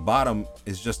realize that the bottom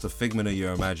is just a figment of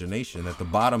your imagination, that the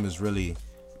bottom is really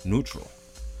neutral.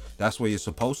 That's where you're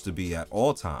supposed to be at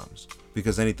all times,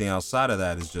 because anything outside of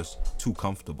that is just too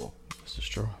comfortable. This is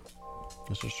true.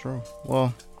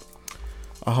 Well,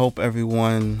 I hope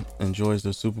everyone enjoys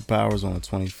their superpowers on the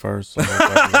 21st.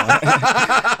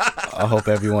 I hope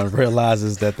everyone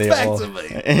realizes that they I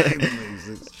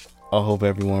hope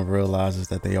everyone realizes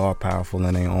that they are powerful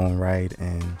in their own right,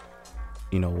 and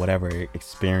whatever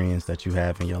experience that you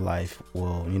have in your life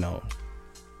will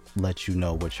let you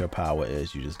know what your power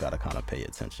is. You just got to kind of pay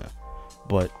attention.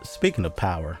 But speaking of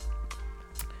power,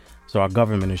 so our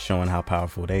government is showing how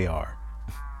powerful they are.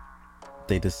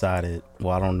 They decided,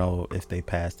 I don't know if they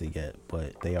passed it yet,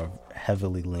 but they are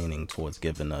heavily leaning towards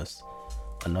giving us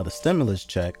another stimulus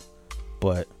check,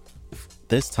 but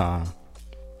this time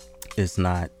it's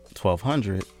not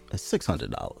 $1,200, it's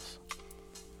 $600.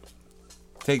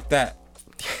 Take that.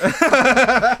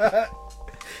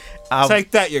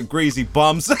 Take that, you greasy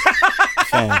bums.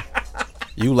 Fam,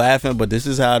 you laughing, but this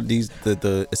is how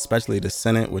the especially the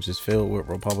Senate, which is filled with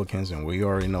Republicans, and we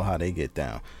already know how they get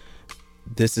down.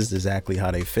 This is exactly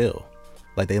how they feel.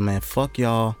 Like, they, man, fuck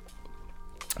y'all.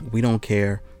 We don't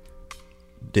care.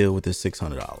 Deal with this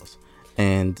 $600.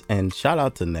 And shout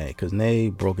out to Nay, because Nay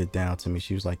broke it down to me.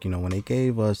 She was like, when they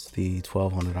gave us the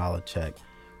 $1,200 check,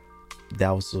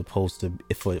 that was supposed to,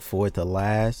 for it to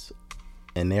last,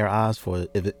 in their eyes,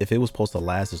 if it was supposed to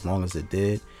last as long as it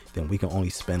did, then we can only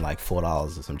spend like $4 or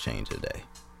some change a day.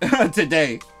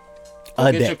 Today.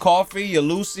 Get your coffee, your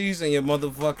Lucy's, and your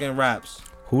motherfucking wraps.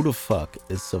 Who the fuck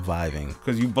is surviving?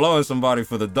 Because you blowing somebody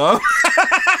for the dub.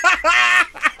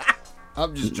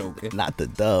 I'm just joking. Not the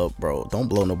dub, bro. Don't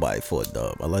blow nobody for a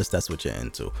dub, unless that's what you're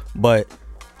into. But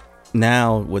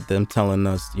now with them telling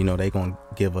us, they gonna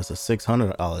give us a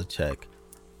 $600 check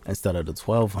instead of the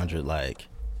 $1,200, like,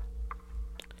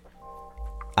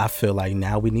 I feel like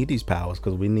now we need these powers,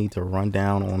 because we need to run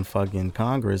down on fucking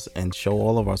Congress and show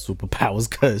all of our superpowers,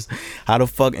 because how the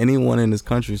fuck anyone in this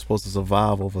country is supposed to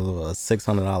survive over a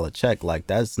 $600 check? Like,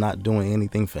 that's not doing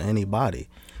anything for anybody,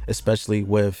 especially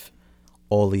with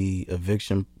all the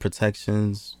eviction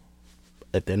protections.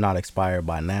 If they're not expired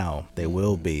by now, they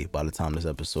will be by the time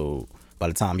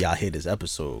y'all hear this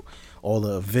episode. All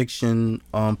the eviction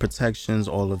protections,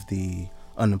 all of the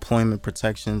unemployment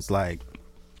protections, like,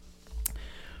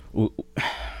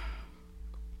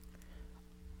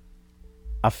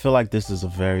 I feel like this is a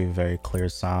very, very clear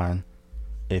sign,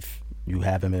 if you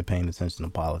haven't been paying attention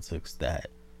to politics, that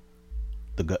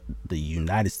the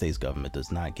United States government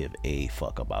does not give a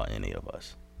fuck about any of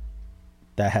us.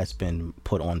 That has been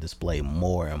put on display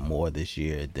more and more this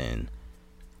year than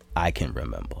I can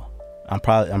remember.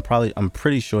 I'm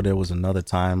pretty sure there was another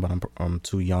time, but I'm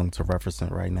too young to reference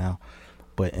it right now.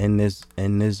 But in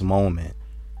this moment,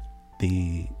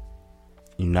 the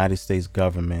United States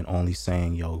government only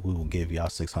saying, yo, we will give y'all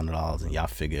 $600 and y'all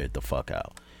figure it the fuck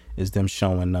out, is them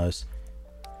showing us.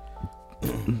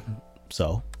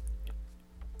 So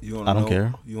I don't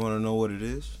care. You want to know what it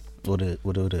is? What it is?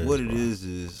 What it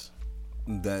is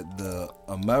that the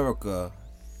America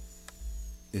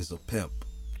is a pimp.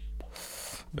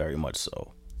 Very much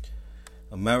so.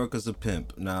 America's a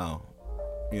pimp. Now,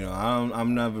 I've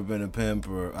never been a pimp,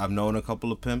 or I've known a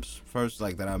couple of pimps first,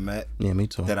 like, that I met. Yeah, me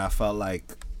too. That I felt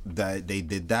like that they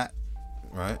did that,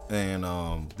 right?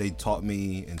 And they taught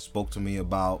me and spoke to me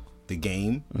about the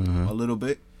game a little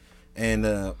bit. And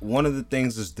one of the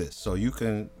things is this. So you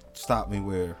can stop me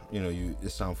where it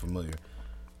sound familiar.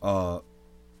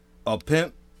 A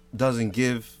pimp doesn't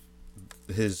give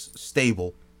his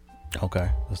stable. Okay,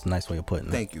 that's a nice way of putting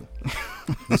it. Thank you.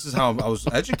 This is how I was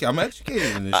educated. I'm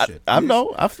educated in this shit. I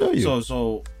know. I feel you.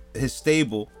 So his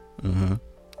stable.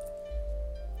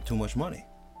 Too much money.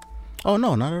 Oh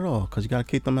no, not at all. Because you gotta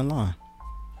keep them in line.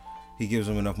 He gives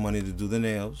them enough money to do the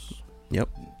nails. Yep.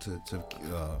 To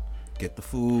get the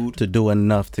food. To do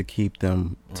enough to keep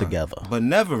them together. But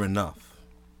never enough.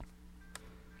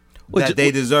 That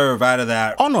they deserve out of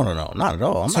that. Oh no, not at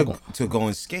all. To go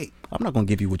and skate. I'm not gonna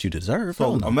give you what you deserve.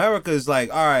 So America is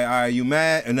like, all right, you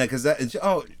mad? And then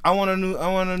I want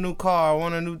a new car, I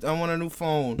want a new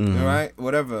phone, right?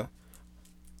 Whatever.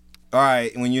 All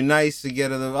right, when you're nice to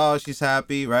get her, she's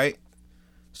happy, right?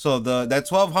 So that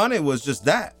 $1,200 was just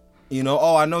that,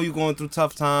 I know you're going through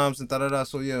tough times and da.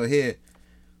 So here,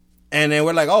 and then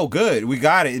we're like, oh, good, we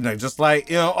got it, just like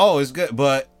it's good,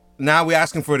 but now we're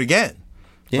asking for it again.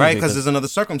 Yeah, right, because there's another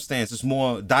circumstance. It's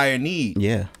more dire need.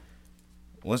 Yeah.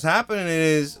 What's happening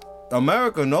is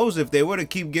America knows if they were to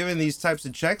keep giving these types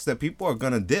of checks, that people are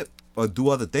gonna dip or do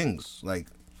other things. Like,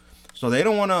 so they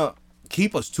don't want to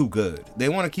keep us too good. They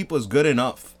want to keep us good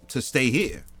enough to stay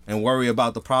here and worry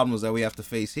about the problems that we have to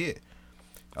face here.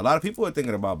 A lot of people are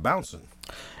thinking about bouncing.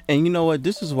 And you know what?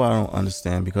 This is what I don't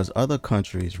understand, because other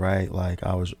countries, right? Like,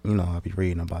 I'll be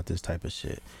reading about this type of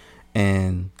shit,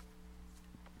 and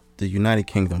the United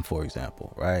Kingdom, for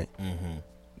example, right,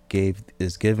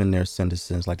 is giving their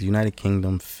citizens, like the United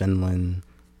Kingdom, Finland,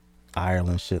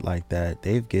 Ireland, shit like that.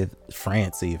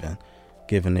 France even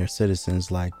giving their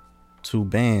citizens like 2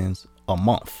 bands a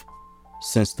month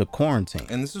since the quarantine.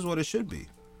 And this is what it should be.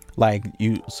 Like,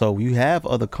 you have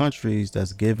other countries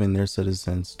that's giving their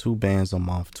citizens 2 bands a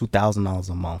month, $2,000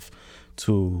 a month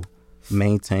to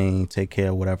maintain, take care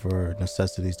of whatever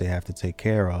necessities they have to take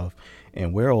care of.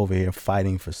 And we're over here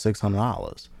fighting for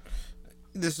 $600.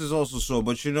 This is also so,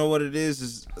 but you know what it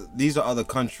is these are other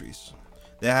countries.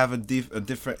 They have a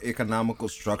different economical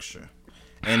structure,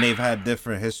 and they've had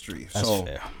different history. That's so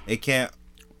fair. It can't.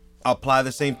 apply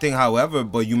the same thing. However,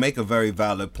 but you make a very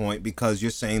valid point because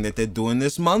you're saying that they're doing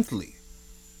this monthly.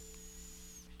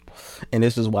 And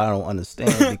this is why I don't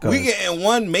understand. Because we getting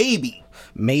one maybe,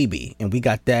 and we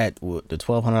got that. The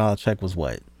 $1,200 check was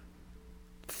what?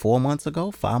 4 months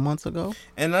ago, 5 months ago.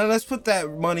 And now let's put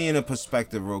that money in a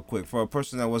perspective real quick for a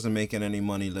person that wasn't making any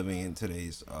money living in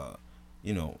today's,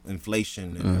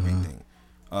 inflation and everything.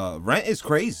 Rent is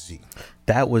crazy.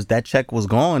 That check was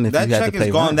gone. If that you had check to pay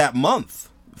is gone rent. that month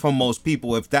for most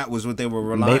people. If that was what they were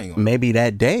relying on, maybe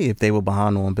that day if they were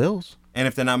behind on bills. And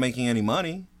if they're not making any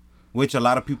money, which a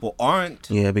lot of people aren't.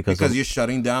 Yeah, because you're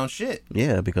shutting down shit.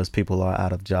 Yeah, because people are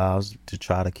out of jobs to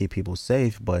try to keep people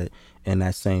safe. But in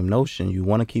that same notion, you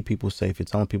want to keep people safe. You're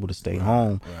telling people to stay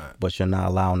home, but you're not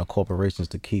allowing the corporations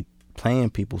to keep paying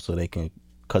people so they can,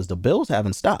 because the bills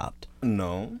haven't stopped.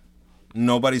 No.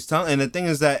 Nobody's telling. And the thing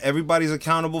is that everybody's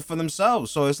accountable for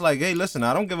themselves. So it's like, hey, listen,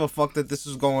 I don't give a fuck that this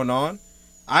is going on.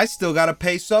 I still got to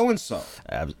pay so-and-so.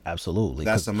 Absolutely.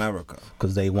 That's America.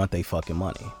 Because they want their fucking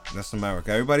money. That's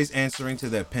America. Everybody's answering to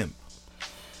their pimp.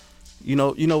 You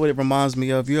know what it reminds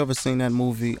me of? You ever seen that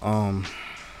movie?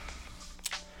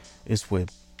 It's with,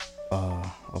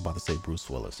 I'm about to say Bruce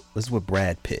Willis. It's with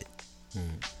Brad Pitt.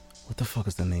 What the fuck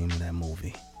is the name of that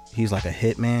movie? He's like a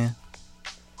hitman.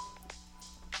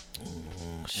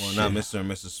 Well, not Mr.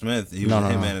 and Mrs. Smith. He was a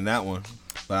hitman in that one.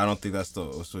 But I don't think that's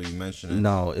what you mentioned.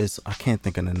 No, I can't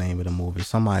think of the name of the movie.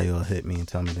 Somebody will hit me and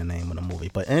tell me the name of the movie.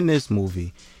 But in this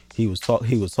movie, he was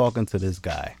talking to this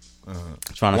guy.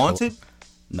 Trying to Wanted?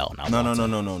 No.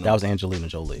 That was Angelina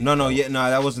Jolie.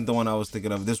 That wasn't the one I was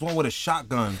thinking of. There's one with a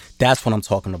shotgun. That's what I'm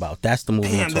talking about. That's the movie.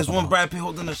 Damn, there's one Brad Pitt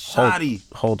holding a shotty.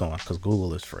 Hold on, because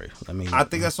Google is free. I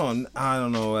think that's on. I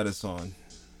don't know what it's on.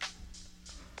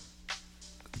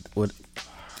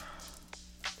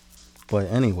 But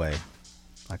anyway,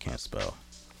 I can't spell.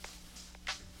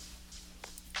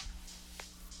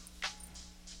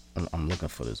 I'm looking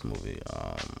for this movie.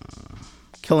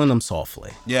 Killing Them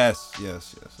Softly. Yes,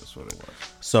 that's what it was.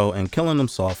 So in Killing Them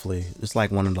Softly, it's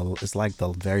like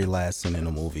the very last scene in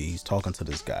the movie. He's talking to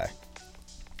this guy,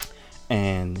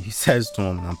 and he says to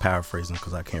him, and I'm paraphrasing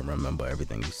because I can't remember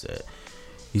everything he said.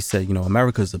 He said,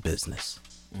 America's a business.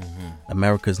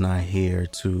 America's not here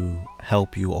to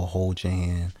help you or hold your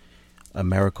hand.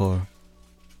 America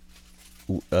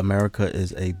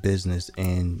is a business,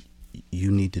 and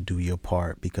you need to do your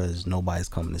part because nobody's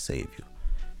coming to save you.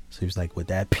 So he was like, with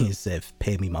that being said,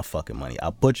 pay me my fucking money. I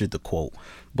butchered the quote,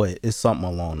 but it's something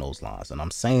along those lines. And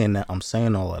I'm saying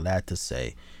all of that to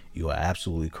say you are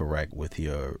absolutely correct with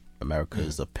your America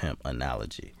is a pimp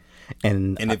analogy.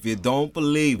 And if you don't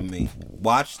believe me,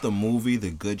 watch the movie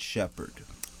The Good Shepherd.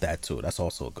 That too. That's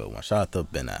also a good one. Shout out to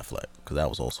Ben Affleck, because that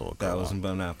was also a good one. That wasn't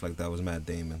Ben Affleck. That was Matt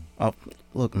Damon. Oh,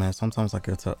 look, man. Sometimes I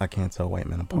can't tell white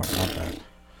men apart. Not that.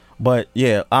 But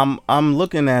yeah, I'm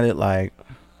looking at it like,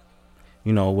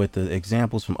 with the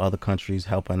examples from other countries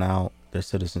helping out their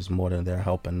citizens more than they're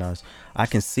helping us. I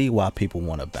can see why people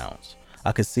want to bounce.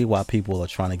 I can see why people are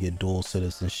trying to get dual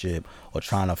citizenship or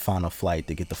trying to find a flight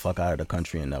to get the fuck out of the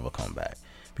country and never come back.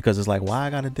 Because it's like, why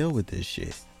I got to deal with this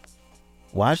shit?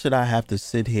 Why should I have to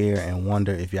sit here and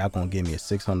wonder if y'all gonna give me a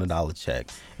 $600 check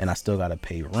and I still gotta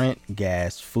pay rent,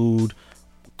 gas, food,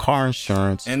 car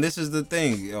insurance? And this is the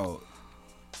thing,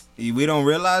 we don't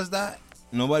realize that.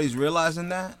 Nobody's realizing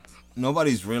that.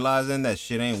 Nobody's realizing that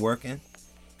shit ain't working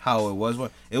how it was.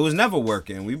 It was never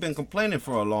working. We've been complaining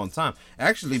for a long time.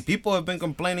 Actually, people have been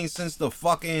complaining since the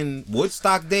fucking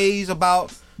Woodstock days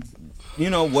about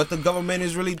what the government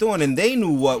is really doing, and they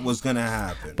knew what was gonna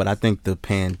happen. But I think the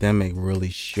pandemic really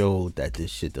showed that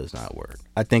this shit does not work.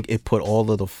 I think it put all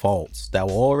of the faults that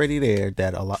were already there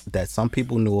that some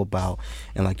people knew about,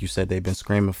 and like you said, they've been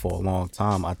screaming for a long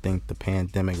time. I think the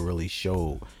pandemic really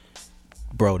showed,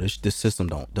 bro, this system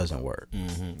doesn't work.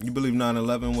 You believe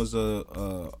 9/11 was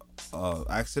a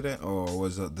accident, or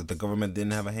was it that the government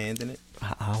didn't have a hand in it?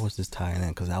 How was this tying in?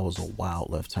 Because that was a wild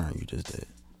left turn you just did.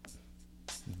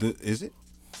 Is it?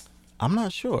 I'm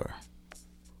not sure.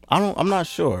 I'm not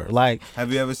sure. Like,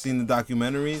 have you ever seen the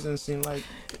documentaries and seen like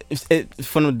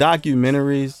from the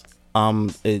documentaries?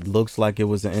 It looks like it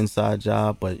was an inside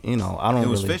job, but I don't. It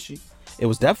was fishy. It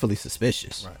was definitely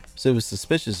suspicious. Right. So it was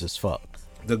suspicious as fuck.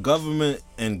 The government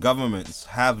and governments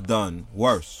have done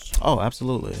worse. Oh,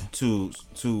 absolutely. To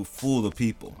fool the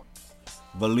people.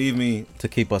 Believe me. To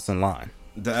keep us in line.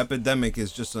 The epidemic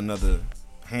is just another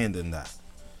hand in that.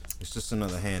 It's just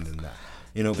another hand in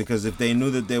that. Because if they knew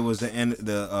that there was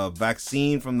the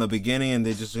vaccine from the beginning and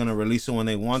they're just going to release it when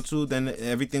they want to, then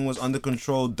everything was under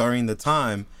control during the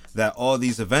time that all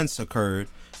these events occurred,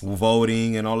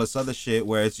 voting and all this other shit,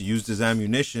 where it's used as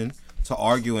ammunition to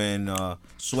argue and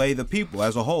sway the people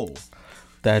as a whole.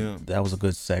 That was a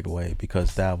good segue,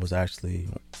 because that was actually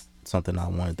something I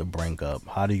wanted to bring up.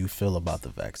 How do you feel about the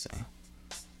vaccine?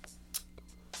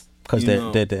 Because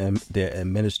they're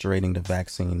administrating the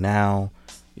vaccine now.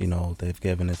 You know, they've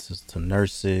given it to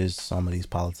nurses. Some of these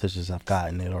politicians have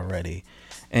gotten it already.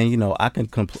 And, you know, I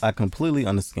completely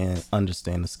understand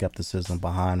the skepticism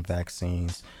behind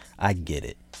vaccines. I get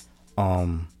it.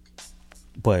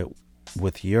 But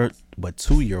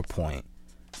to your point,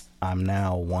 I'm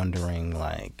now wondering,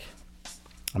 like,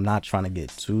 I'm not trying to get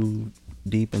too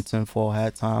deep in tinfoil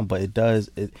hat time, but I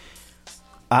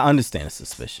understand the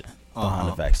suspicion behind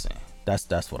the vaccine.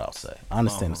 That's what I'll say. I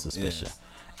understand the suspicion. Yeah.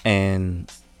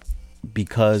 And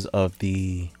because of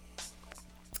the,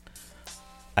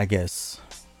 I guess,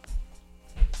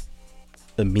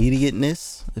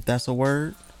 immediateness, if that's a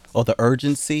word, or the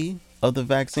urgency of the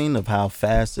vaccine, of how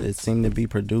fast it seemed to be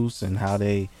produced and how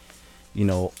they, you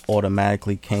know,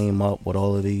 automatically came up with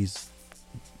all of these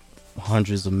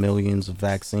hundreds of millions of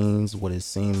vaccines, what it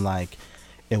seemed like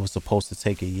it was supposed to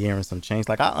take a year and some change.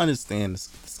 Like, I understand the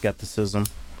skepticism,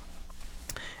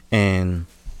 and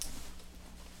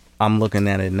I'm looking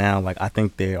at it now, like, I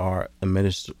think they are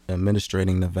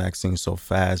administrating the vaccine so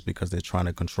fast because they're trying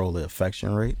to control the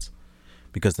infection rates,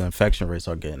 because the infection rates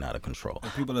are getting out of control.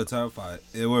 And people are terrified.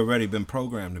 They've already been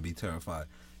programmed to be terrified.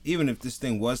 Even if this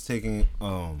thing was taking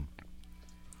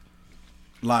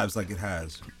lives like it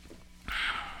has,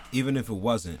 even if it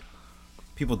wasn't,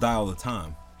 people die all the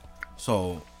time.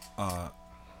 So,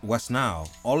 West Nile,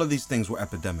 all of these things were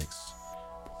epidemics.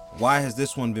 Why has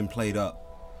this one been played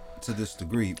up to this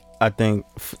degree? I think,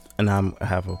 and I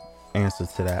have an answer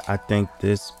to that. I think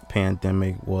this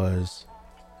pandemic was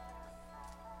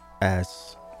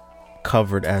as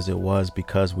covered as it was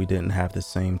because we didn't have the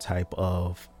same type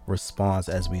of response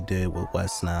as we did with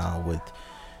West Nile, with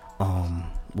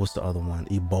what's the other one,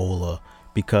 Ebola,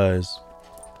 because,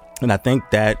 and I think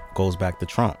that goes back to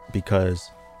Trump, because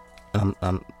I'm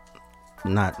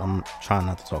trying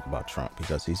not to talk about Trump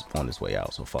because he's on his way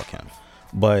out, so fuck him.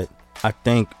 But I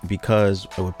think because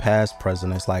with past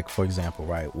presidents, like, for example,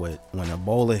 right, when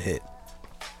Ebola hit,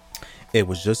 it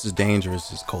was just as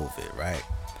dangerous as COVID, right?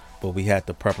 But we had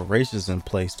the preparations in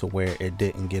place to where it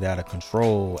didn't get out of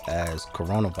control as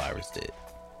coronavirus did.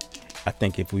 I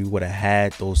think if we would have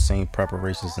had those same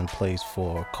preparations in place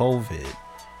for COVID,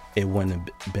 it wouldn't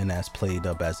have been as played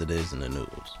up as it is in the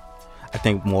news. I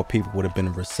think more people would have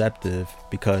been receptive,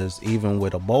 because even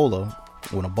with Ebola,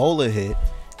 when Ebola hit,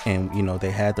 and, you know,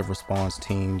 they had the response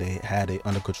team, they had it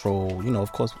under control, you know,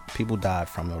 of course people died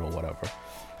from it or whatever.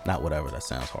 Not whatever, that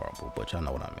sounds horrible, but y'all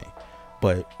know what I mean.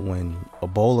 But when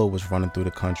Ebola was running through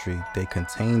the country, they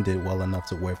contained it well enough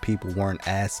to where people weren't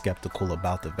as skeptical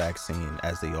about the vaccine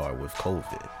as they are with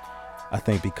COVID. I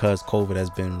think because COVID has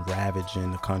been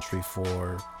ravaging the country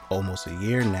for almost a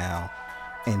year now,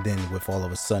 and then with all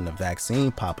of a sudden a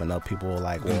vaccine popping up, people are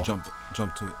like, well, jump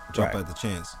to it, right at the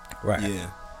chance. Right. Yeah.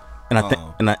 And I think,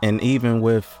 and even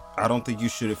with, I don't think you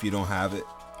should, if you don't have it,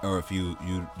 or if you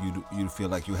feel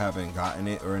like you haven't gotten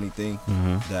it or anything,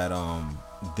 that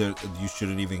you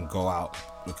shouldn't even go out.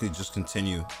 You could just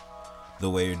continue the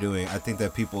way you're doing. I think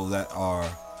that people that are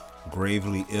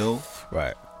gravely ill,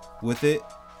 right, with it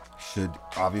should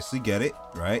obviously get it,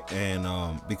 right,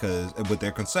 and because with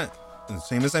their consent, and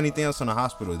same as anything else in a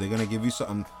hospital, they're gonna give you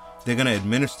something, they're gonna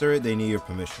administer it, they need your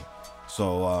permission.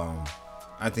 So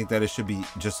I think that it should be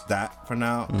just that for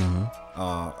now.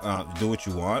 Do what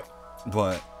you want,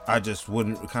 but I just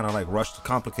wouldn't kind of like rush to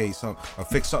complicate something or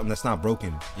fix something that's not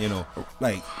broken, you know.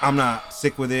 Like, I'm not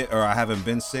sick with it, or I haven't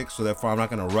been sick, so therefore I'm not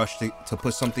going to rush to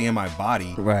put something in my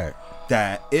body, right,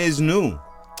 that is new.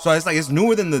 So it's like, it's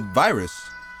newer than the virus.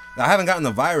 I haven't gotten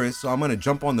the virus, so I'm going to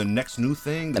jump on the next new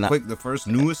thing, the first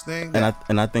newest thing.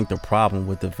 And I think the problem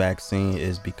with the vaccine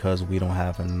is because we don't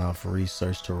have enough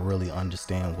research to really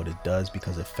understand what it does,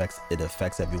 because it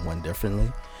affects everyone differently.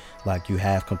 Like, you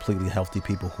have completely healthy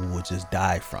people who would just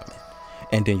die from it.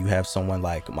 And then you have someone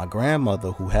like my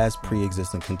grandmother who has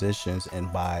pre-existing conditions,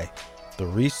 and by the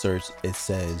research, it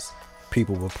says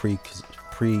people with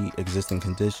pre-existing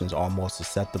conditions are more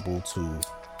susceptible to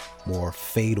more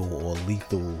fatal or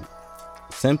lethal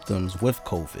symptoms with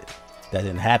COVID. That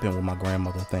didn't happen with my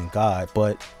grandmother, thank God.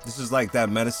 But this is like that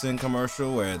medicine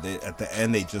commercial where they, at the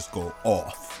end, they just go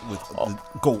off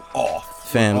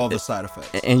fam, with all the side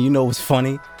effects. And you know what's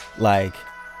funny? Like,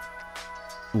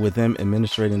 with them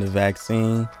administrating the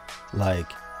vaccine,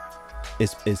 like,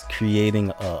 it's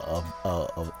creating a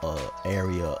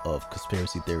area of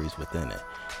conspiracy theories within it,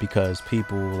 because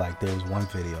people, like, there was one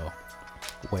video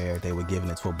where they were giving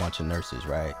it to a bunch of nurses,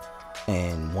 right?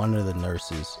 and one of the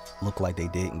nurses looked like they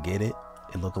didn't get it.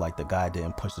 It looked like the guy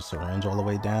didn't push the syringe all the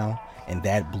way down, and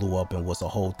that blew up and was a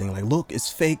whole thing. Like, look, it's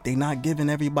fake. They not giving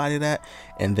everybody that.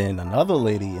 And then another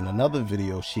lady in another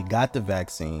video, she got the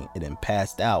vaccine and then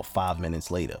passed out 5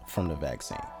 minutes later from the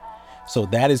vaccine. So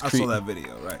that is I saw that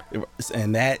video, right?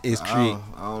 And that is I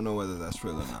don't know whether that's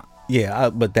real or not. Yeah,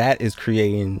 but that is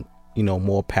creating,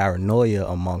 more paranoia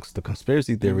amongst the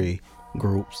conspiracy theory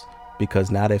groups, because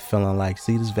now they're feeling like,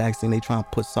 see, this vaccine, they trying to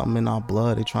put something in our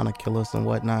blood, they trying to kill us and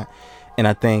whatnot. And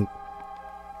I think,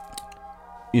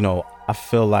 I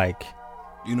feel like,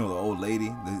 the old lady,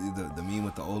 the meme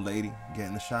with the old lady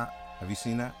getting the shot. Have you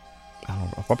seen that?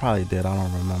 I probably did. I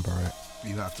don't remember it. I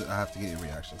have to get your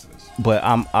reaction to this. But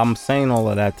I'm saying all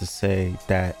of that to say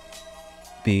that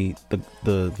the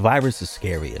virus is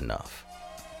scary enough,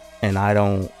 and I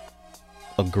don't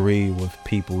agree with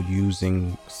people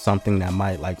using something that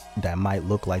might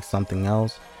look like something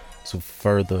else to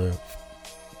further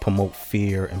promote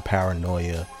fear and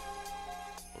paranoia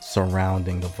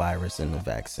surrounding the virus and the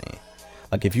vaccine.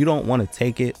 Like, if you don't want to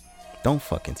take it, don't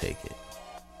fucking take it.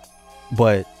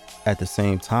 But at the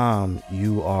same time,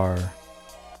 you are...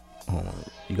 Hold on,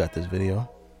 you got this video?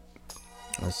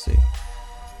 Let's see.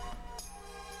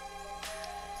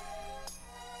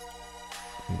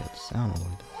 You got the sound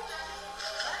on.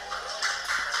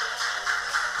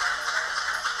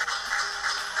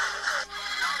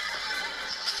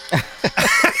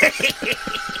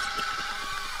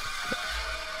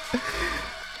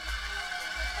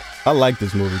 I like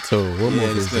this movie too. What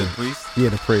movie is it? Priest? Yeah,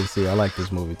 The Priest. Yeah, I like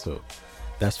this movie too.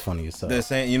 That's funny as hell. They're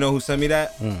saying, you know who sent me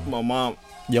that? My mom.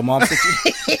 Your mom sent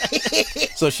you?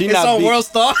 So she It's not on beat, World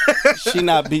Star. she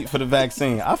not beat for the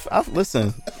vaccine. I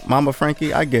listen, Mama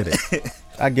Frankie, I get it.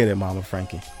 I get it, Mama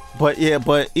Frankie. But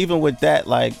even with that,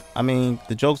 like, I mean,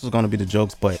 the jokes is gonna be the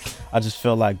jokes, but I just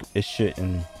feel like it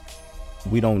shouldn't.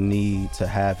 We don't need to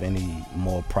have any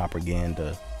more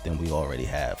propaganda than we already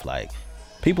have. Like,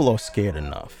 people are scared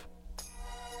enough.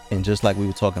 And just like we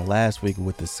were talking last week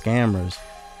with the scammers,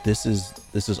 this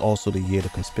is also the year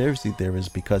of conspiracy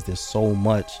theorists, because there's so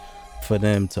much for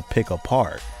them to pick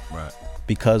apart. Right.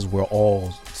 Because we're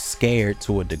all scared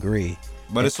to a degree.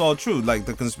 But it's all true. Like,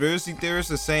 the conspiracy theorists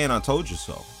are saying, I told you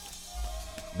so.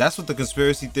 That's what the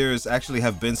conspiracy theorists actually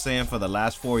have been saying for the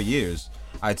last 4 years.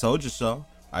 I told you so.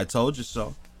 I told you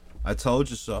so. I told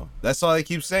you so. That's all they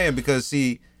keep saying, because,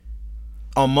 see,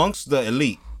 amongst the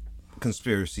elite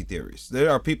conspiracy theories, there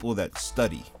are people that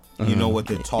study, what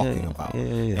they're talking about,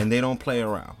 and they don't play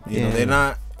around. They're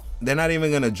not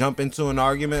even gonna jump into an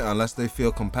argument unless they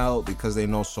feel compelled, because they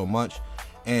know so much.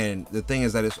 And the thing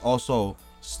is that it's also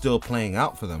still playing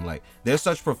out for them. Like, they're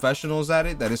such professionals at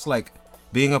it that it's like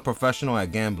being a professional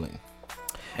at gambling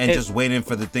and just waiting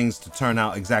for the things to turn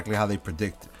out exactly how they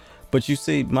predicted. But you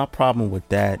see, my problem with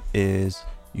that is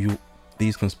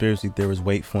these conspiracy theorists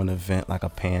wait for an event like a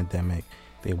pandemic.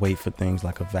 They wait for things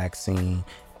like a vaccine,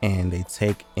 and they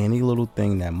take any little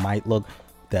thing that might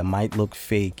look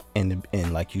fake, and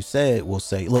like you said, will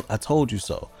say, look, I told you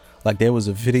so. Like, there was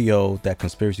a video that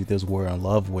conspiracy theorists were in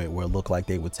love with, where it looked like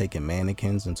they were taking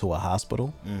mannequins into a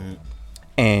hospital. Mm-hmm.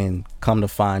 And come to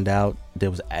find out,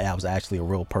 that was actually a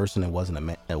real person. It wasn't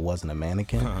a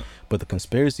mannequin. Uh-huh. But the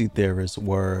conspiracy theorists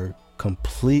were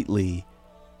completely.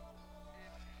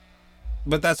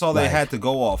 But that's all they had to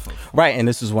go off of. Right, and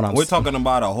this is what we're talking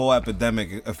about, a whole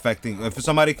epidemic affecting. If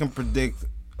somebody can predict,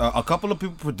 a couple of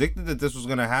people predicted that this was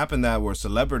going to happen, that were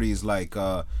celebrities like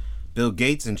Bill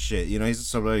Gates and shit. He's a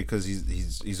celebrity because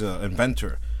he's an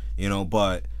inventor.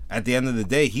 But at the end of the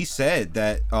day, he said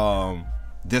that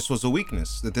this was a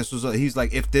weakness. That this was he's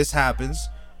like, if this happens,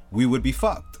 we would be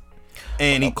fucked.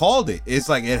 And he called it. It's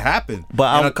like, it happened.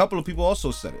 And a couple of people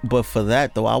also said it. But for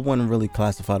that, though, I wouldn't really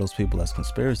classify those people as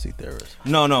conspiracy theorists.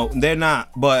 No, they're not.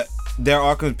 But there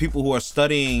are people who are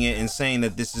studying it and saying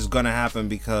that this is going to happen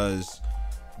because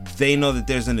they know that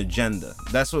there's an agenda.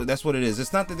 That's what it is.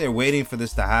 It's not that they're waiting for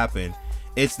this to happen.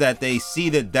 It's that they see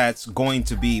that that's going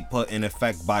to be put in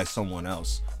effect by someone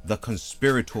else. The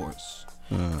conspirators.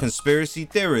 Conspiracy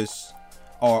theorists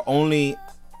are only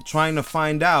trying to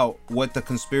find out what the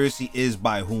conspiracy is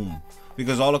by whom,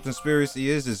 because all a conspiracy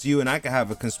is you and I can have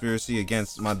a conspiracy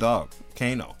against my dog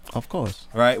Kano, of course,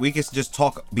 right? We could just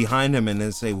talk behind him and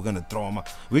then say we're gonna throw him out.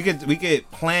 We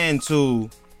could plan to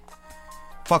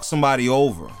fuck somebody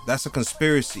over. That's a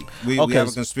conspiracy. We have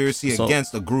a conspiracy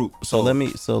against a group. So let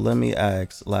me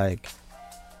ask, like,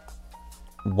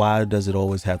 why does it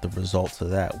always have to result to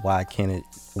that?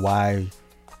 Why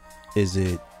is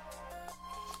it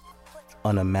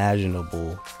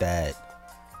unimaginable that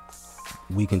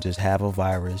we can just have a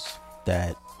virus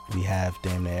that we have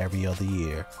damn near every other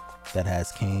year, that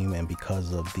has came, and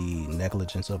because of the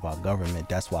negligence of our government,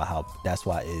 that's why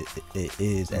it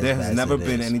is as There bad has as never it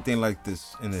been is. anything like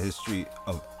this in the history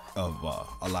of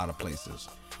a lot of places.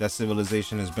 That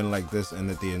civilization has been like this, and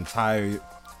that the entire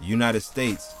United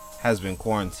States has been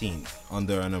quarantined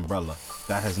under an umbrella.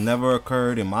 That has never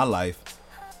occurred in my life.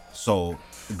 So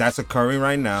that's occurring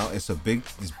right now. It's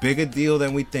bigger deal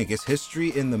than we think. It's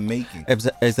history in the making.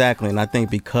 Exactly, and I think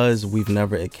because we've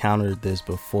never encountered this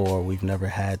before, we've never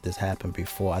had this happen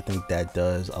before, I think that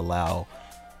does allow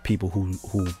people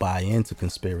who buy into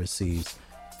conspiracies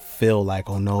feel like,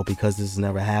 oh no, because this has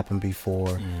never happened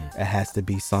before, it has to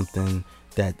be something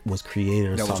that was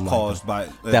created or That was something caused like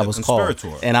by that the was conspirator.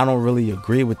 caused. And I don't really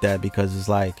agree with that, because it's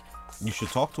like, You should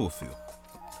talk to a few.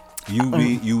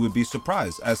 You would be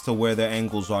surprised as to where their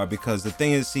angles are, because the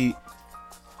thing is, see,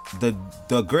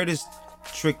 the greatest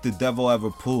trick the devil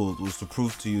ever pulled was to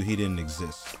prove to you he didn't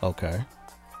exist. okay,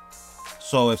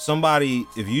 So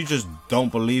if you just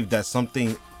don't believe that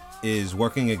something is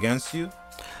working against you,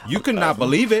 you could not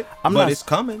believe it, but it's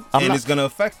coming, and it's gonna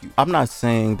affect you. I'm not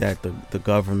saying that the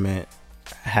government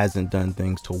hasn't done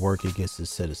things to work against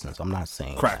its citizens. I'm not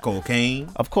saying Crack that. cocaine.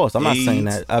 Of course, I'm not saying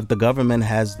AIDS. that. The government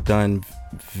has done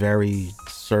very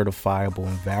certifiable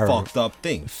and very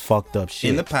Fucked up shit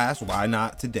in the past. Why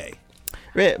not today?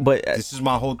 Yeah, but This is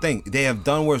my whole thing. They have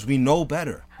done worse. We know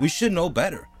better. We should know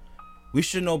better.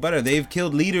 They've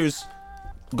killed leaders.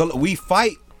 We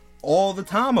fight all the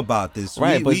time about this.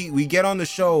 Right, we get on the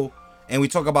show and we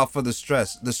talk about for the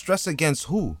stress. The stress against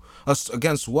who?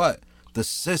 Against what? The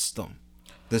system.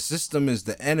 The system is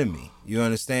the enemy. You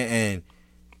understand? And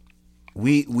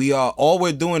we are, all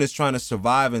we're doing is trying to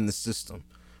survive in the system.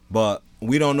 But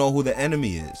we don't know who the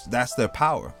enemy is. That's their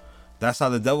power. That's how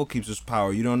the devil keeps his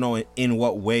power. You don't know in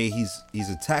what way he's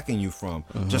attacking you from.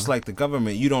 Just like the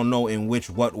government, you don't know in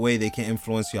what way they can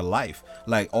influence your life.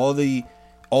 Like all the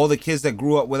kids that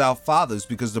grew up without fathers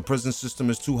because the prison system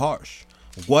is too harsh.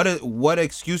 What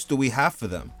excuse do we have for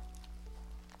them?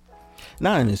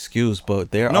 not an excuse,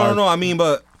 but there are No. I mean,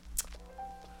 but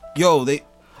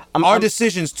our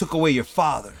decisions took away your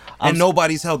father, and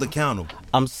nobody's held accountable.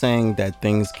 I'm saying that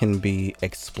things can be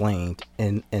explained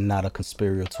in not a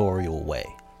conspiratorial way.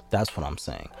 That's what I'm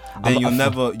saying. Then you're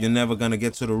never gonna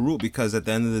get to the root, because at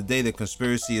the end of the day, the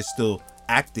conspiracy is still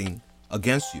acting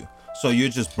against you. So you're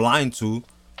just blind to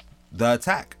the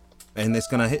attack, and it's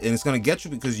gonna hit, and it's gonna get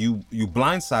you because you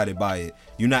blindsided by it.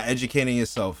 You're not educating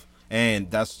yourself,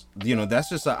 and that's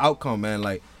just an outcome, man.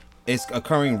 Like, it's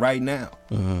occurring right now.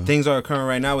 Things are occurring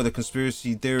right now where the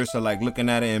conspiracy theorists are like looking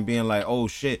at it and being like, oh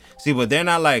shit. See, but they're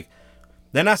not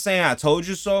saying I told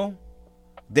you so.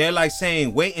 They're like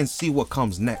saying, wait and see what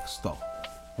comes next, though.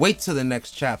 Wait till the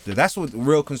next chapter. That's what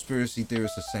real conspiracy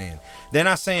theorists are saying. They're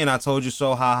not saying I told you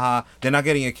so, haha. They're not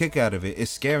getting a kick out of it. It's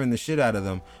scaring the shit out of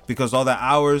them, because all the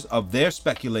hours of their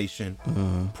speculation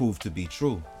prove to be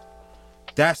true.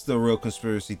 That's the real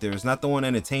conspiracy theorist, not the one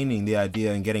entertaining the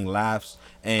idea and getting laughs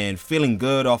and feeling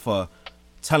good off of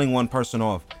telling one person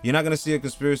off. You're not going to see a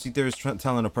conspiracy theorist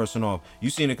telling a person off.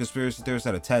 You've seen a conspiracy theorist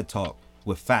at a TED Talk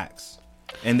with facts.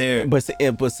 And they're... But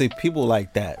see, people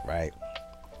like that, right?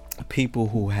 People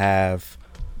who have,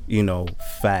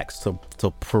 facts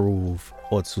to prove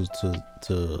or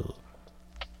to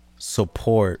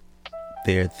support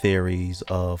their theories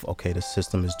of, okay, the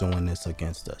system is doing this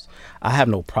against us. I have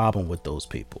no problem with those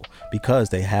people, because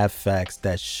they have facts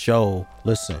that show,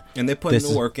 listen, and they're putting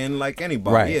the work in like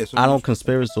anybody. Right. Yeah, so I don't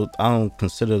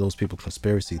consider those people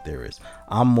conspiracy theorists.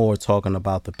 I'm more talking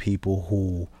about the people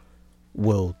who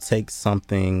will take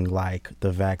something like the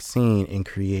vaccine and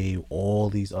create all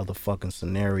these other fucking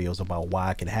scenarios about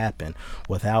why it could happen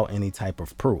without any type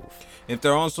of proof. If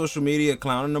they're on social media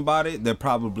clowning about it, they're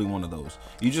probably one of those.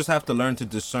 You just have to learn to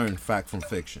discern fact from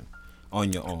fiction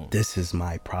on your own. This is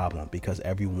my problem, because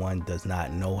everyone does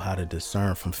not know how to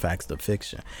discern from facts to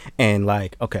fiction. And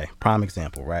like, okay, prime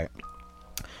example, right?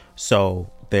 So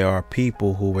there are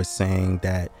people who were saying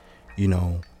that,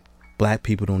 Black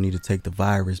people don't need to take the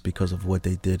virus because of what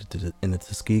they did in the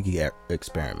Tuskegee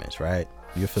experiments, right?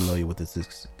 You're familiar with the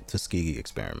Tuskegee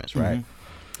experiments, right?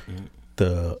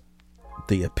 Mm-hmm.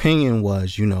 The opinion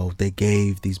was, they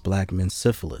gave these black men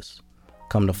syphilis.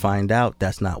 Come to find out,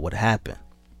 that's not what happened.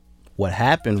 What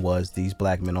happened was these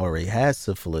black men already had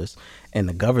syphilis, and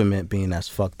the government, being as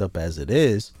fucked up as it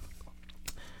is,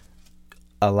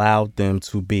 allowed them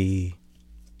to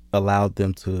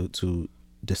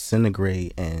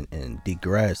disintegrate and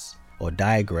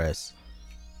digress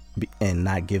and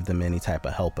not give them any type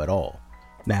of help at all.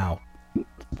 Now,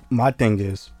 my thing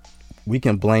is, we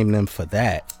can blame them for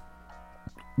that.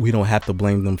 We don't have to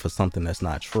blame them for something that's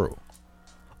not true.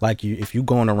 Like if you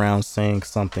going around saying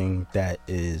something that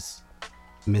is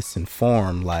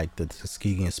misinformed, like the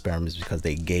Tuskegee experiments because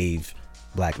they gave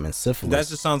black men syphilis. That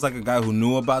just sounds like a guy who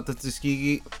knew about the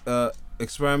Tuskegee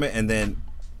experiment and then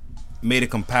made a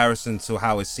comparison to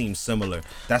how it seems similar.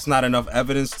 That's not enough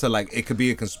evidence to like it could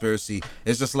be a conspiracy.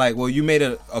 It's just like, well, you made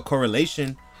a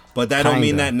correlation, but that don't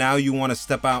mean that now you want to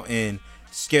step out and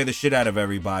scare the shit out of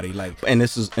everybody. Like, and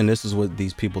this is what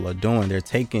these people are doing. They're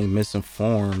taking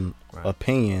misinformed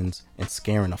opinions and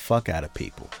scaring the fuck out of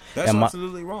people. That's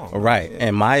absolutely wrong. Right. Yeah.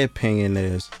 And my opinion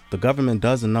is the government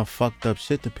does enough fucked up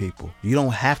shit to people. You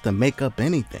don't have to make up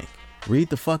anything. Read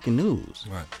the fucking news.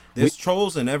 Right. There's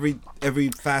trolls in every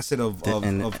facet of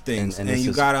things, and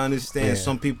you gotta understand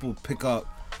some people pick up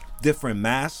different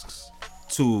masks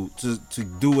to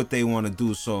do what they want to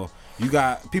do. So you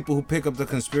got people who pick up the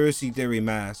conspiracy theory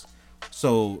mask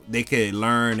so they can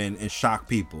learn and shock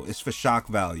people. It's for shock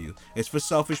value. It's for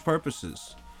selfish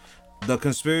purposes. The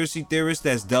conspiracy theorist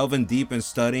that's delving deep and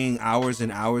studying hours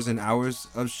and hours and hours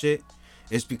of shit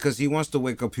is because he wants to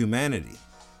wake up humanity.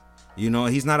 You know,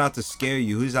 he's not out to scare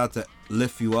you. He's out to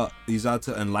lift you up. He's out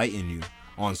to enlighten you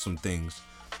on some things.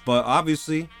 But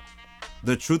obviously,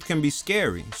 the truth can be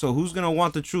scary. So who's going to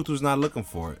want the truth who's not looking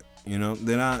for it? You know,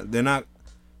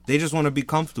 they just want to be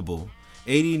comfortable.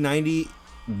 80, 90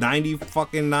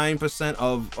 fucking 9%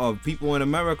 of people in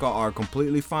America are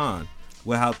completely fine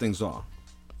with how things are.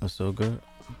 That's so good.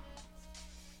 I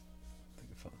think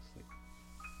I fell asleep.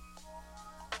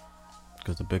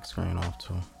 Because the big screen off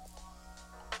too.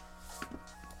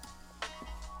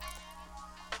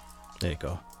 There you go.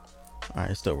 All right,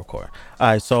 it's still recording. All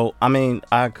right, so I mean,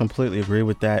 I completely agree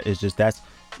with that. It's just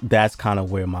that's kind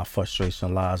of where my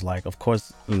frustration lies. Like, of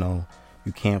course, you know,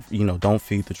 you can't, you know, don't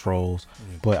feed the trolls.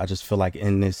 But I just feel like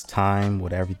in this time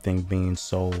with everything being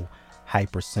so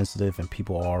hypersensitive and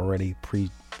people are already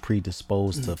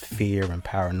predisposed to fear and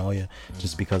paranoia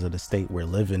just because of the state we're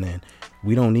living in,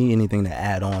 we don't need anything to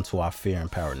add on to our fear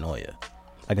and paranoia.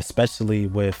 Like, especially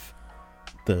with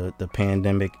the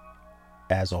pandemic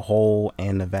as a whole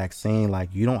and the vaccine, like,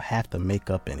 you don't have to make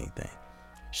up anything.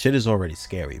 Shit is already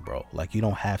scary, bro. Like, you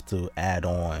don't have to add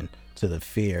on to the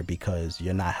fear because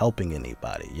you're not helping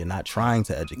anybody. You're not trying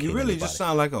to educate You really anybody. just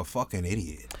sound like a fucking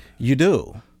idiot. You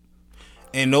do.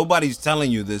 And nobody's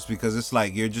telling you this because it's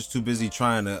like you're just too busy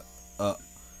trying to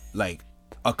like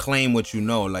acclaim what you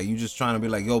know. Like, you just trying to be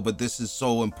like, yo, but this is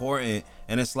so important.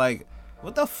 And it's like,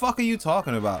 what the fuck are you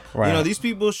talking about? Right. You know, these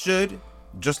people should,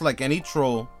 just like any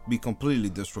troll, be completely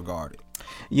disregarded.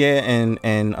 Yeah, and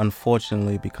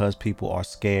unfortunately, because people are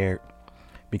scared,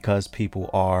 because people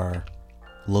are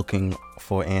looking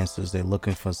for answers, they're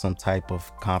looking for some type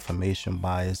of confirmation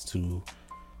bias to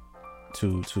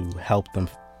help them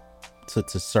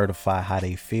to certify how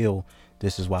they feel.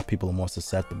 This is why people are more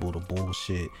susceptible to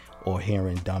bullshit or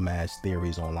hearing dumbass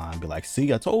theories online. Be like,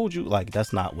 see, I told you. Like,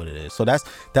 that's not what it is. So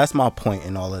that's my point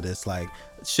in all of this. Like,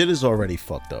 shit is already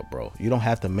fucked up, bro. You don't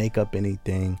have to make up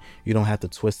anything. You don't have to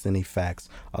twist any facts.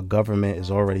 Our government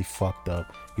is already fucked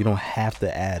up. You don't have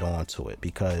to add on to it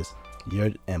because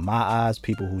in my eyes,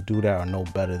 people who do that are no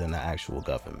better than the actual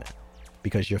government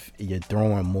because you're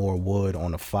throwing more wood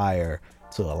on the fire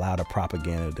to allow the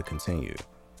propaganda to continue.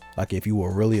 Like, if you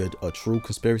were really a true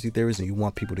conspiracy theorist and you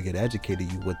want people to get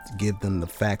educated, you would give them the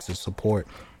facts to support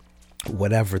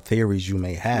whatever theories you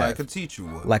may have. Like a teacher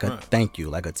would. Like thank you,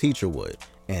 like a teacher would.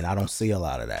 And I don't see a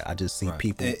lot of that. I just see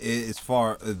people. It's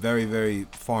very, very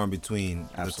far in between.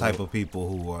 Absolutely. The type of people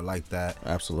who are like that.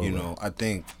 Absolutely. You know, I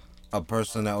think a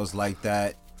person that was like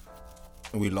that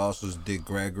we lost was Dick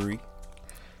Gregory.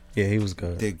 Yeah, he was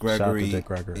good. Dick Gregory. Shout out to Dick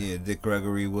Gregory. Yeah, Dick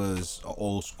Gregory was an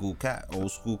old school cat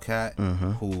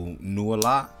who knew a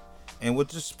lot and would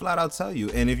just flat out tell you.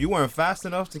 And if you weren't fast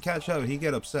enough to catch up, he'd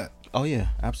get upset. Oh yeah,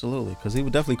 absolutely. Because he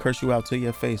would definitely curse you out to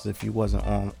your face if you wasn't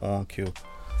on cue.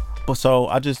 But so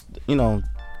I just, you know,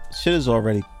 shit is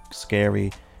already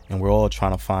scary, and we're all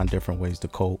trying to find different ways to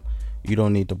cope. You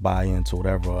don't need to buy into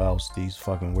whatever else these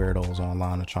fucking weirdos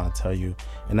online are trying to tell you.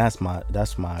 And that's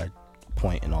my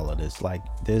point in all of this. Like,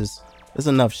 there's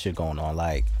enough shit going on.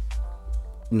 Like,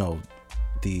 you know,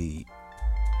 the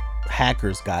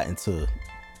hackers got into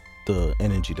the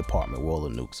energy department where all the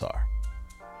nukes are.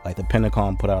 Like, the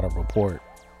Pentagon put out a report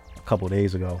a couple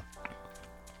days ago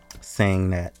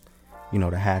saying that, you know,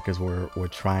 the hackers were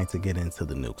trying to get into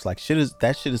the nukes. Like,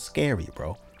 that shit is scary,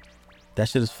 bro. That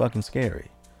shit is fucking scary.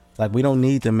 Like, we don't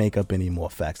need to make up any more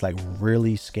facts. Like,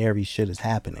 really scary shit is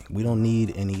happening. We don't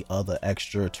need any other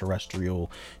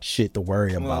extraterrestrial shit to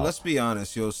worry about. Well, let's be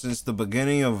honest, yo. Since the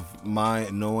beginning of my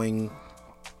knowing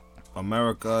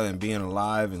America and being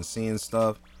alive and seeing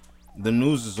stuff, the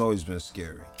news has always been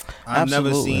scary. I've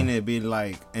never seen it be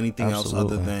like anything else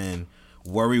other than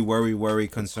worry,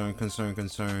 concern.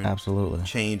 Absolutely.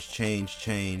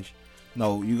 Change.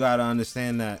 No, you gotta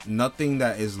understand that nothing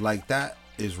that is like that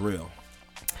is real.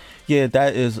 Yeah,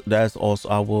 that's also,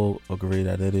 I will agree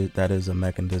that is a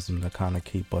mechanism to kind of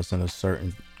keep us in a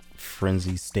certain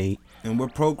frenzy state. And we're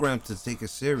programmed to take it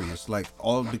serious, like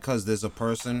all because there's a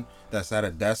person that's at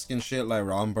a desk and shit, like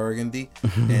Ron Burgundy,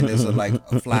 and there's a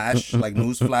flash, like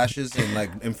news flashes and like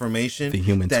information. The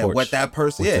Human Torch. What that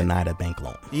person denied a bank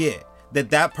loan. Yeah,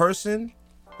 that person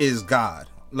is God.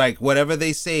 Like whatever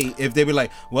they say, if they be like,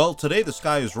 well, today the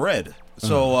sky is red,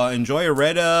 so enjoy a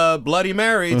red Bloody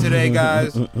Mary today,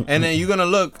 guys, and then you're gonna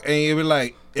look and you'll be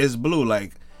like, it's blue,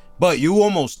 like. But you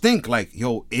almost think like,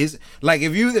 yo, is like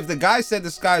if the guy said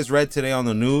the sky is red today on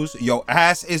the news, your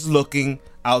ass is looking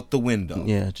out the window.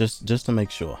 Yeah, just to make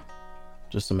sure.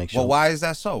 Well, why is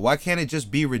that so? Why can't it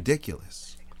just be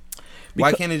ridiculous?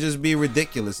 Why can't it just be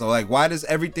ridiculous? So, like, why does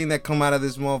everything that come out of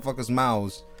this motherfucker's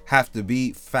mouths have to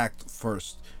be fact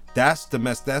first? That's the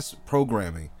mess. That's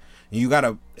programming. And you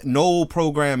gotta no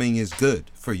programming is good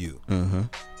for you,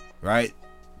 right?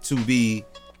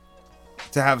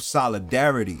 To have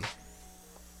solidarity,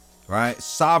 right?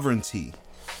 Sovereignty,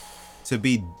 to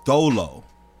be dolo,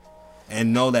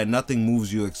 and know that nothing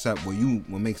moves you except what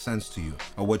makes sense to you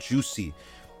or what you see.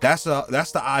 That's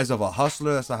the eyes of a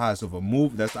hustler. That's the eyes of a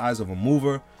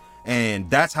mover, and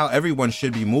that's how everyone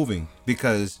should be moving,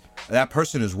 because that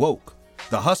person is woke.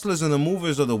 The hustlers and the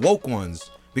movers are the woke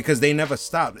ones because they never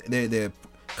stop. They're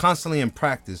constantly in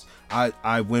practice.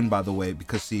 I win, by the way,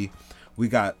 because see. You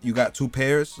got two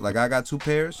pairs, like I got two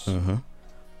pairs,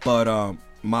 but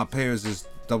my pairs is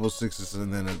double sixes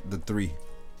and then the 3.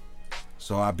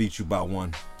 So I beat you by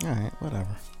 1. All right,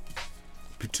 whatever.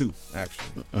 2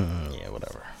 actually. Yeah,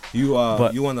 whatever. You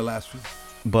won the last few.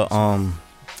 But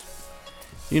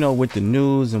with the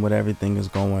news and what everything is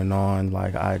going on,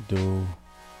 like I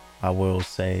will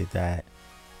say that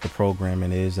the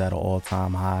programming is at an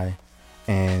all-time high,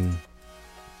 and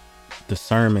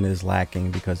discernment is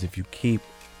lacking, because if you keep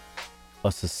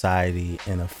a society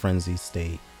in a frenzy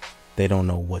state, they don't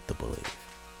know what to believe.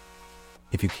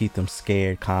 If you keep them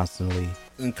scared constantly,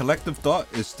 and collective thought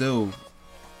is still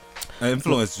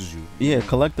influences you. Yeah,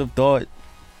 collective thought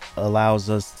allows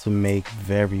us to make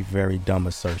very, very dumb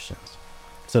assertions,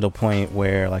 to the point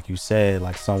where, like you said,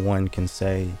 like someone can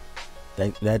say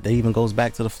that even goes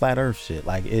back to the flat earth shit.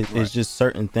 Like it's just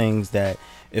certain things that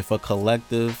if a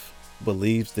collective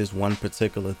believes this one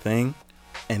particular thing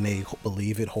and they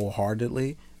believe it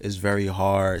wholeheartedly, it's very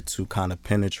hard to kind of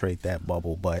penetrate that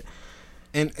bubble. But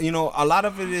a lot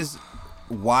of it is,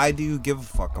 why do you give a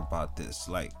fuck about this?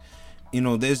 Like,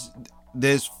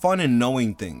 there's fun in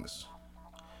knowing things,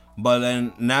 but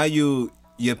then now you're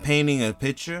painting a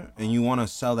picture and you want to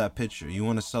sell that picture. You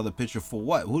want to sell the picture for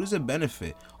what? Who does it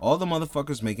benefit? All the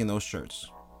motherfuckers making those shirts,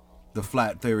 the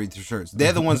flat theory shirts,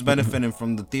 they're the ones benefiting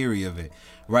from the theory of it,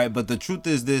 right? But the truth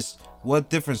is this: what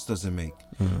difference does it make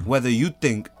whether you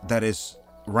think that it's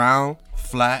round,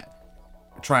 flat,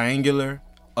 triangular,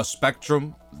 a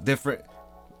spectrum, different?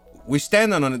 We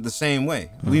stand on it the same way.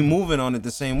 We moving on it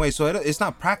the same way. So it's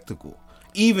not practical.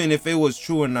 Even if it was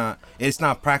true or not, it's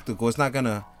not practical. It's not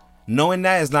gonna. Knowing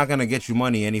that is not gonna get you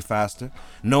money any faster.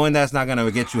 Knowing that's not gonna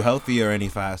get you healthier any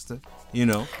faster.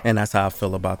 And that's how I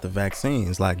feel about the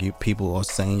vaccines. Like, people are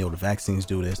saying, the vaccines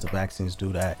do this, the vaccines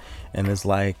do that, and it's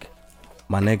like,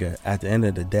 my nigga, at the end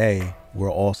of the day,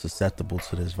 we're all susceptible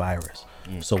to this virus.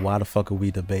 So why the fuck are we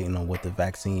debating on what the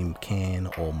vaccine can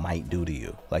or might do to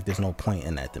you? Like, there's no point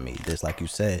in that to me. Just like you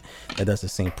said, that doesn't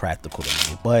seem practical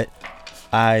to me. But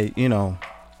I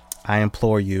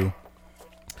implore you,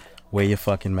 wear your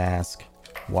fucking mask,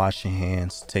 wash your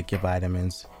hands, take your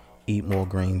vitamins, eat more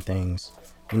green things.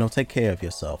 Take care of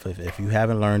yourself. If you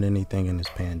haven't learned anything in this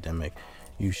pandemic,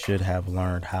 you should have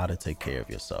learned how to take care of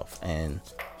yourself. And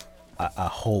I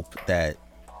hope that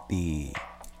the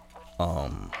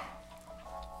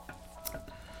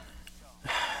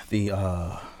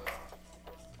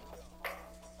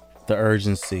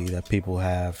urgency that people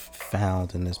have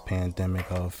found in this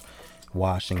pandemic of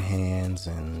washing hands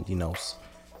and,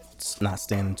 not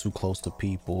standing too close to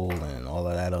people and all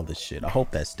of that other shit, I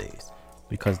hope that stays.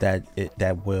 Because that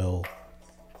will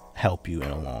help you in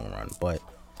the long run. But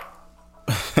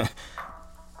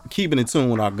keeping in tune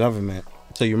with our government.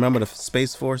 So you remember the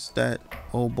Space Force that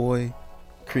old boy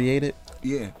created?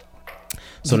 Yeah.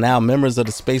 So now members of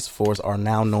the Space Force are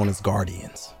now known as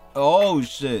Guardians. Oh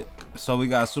shit. So we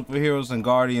got superheroes and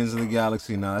Guardians of the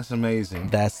Galaxy now. That's amazing.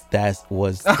 That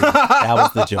was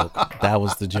the joke. That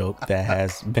was the joke that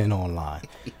has been online.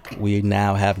 We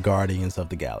now have Guardians of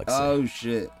the Galaxy. Oh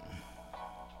shit.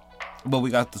 But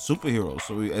we got the superheroes.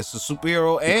 So it's the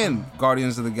superhero and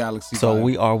Guardians of the Galaxy.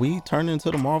 So are we turning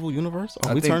into the Marvel universe?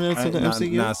 Are we turning into the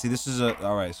MCU? Nah, see, this is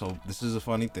all right. So this is a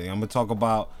funny thing. I'm gonna talk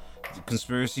about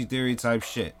conspiracy theory type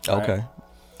shit. Right? Okay.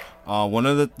 One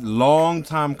of the long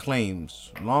time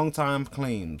claims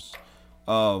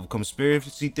of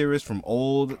conspiracy theorists from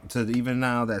old to even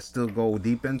now that still go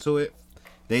deep into it,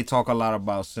 they talk a lot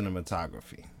about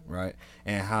cinematography, right?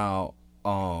 And how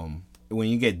when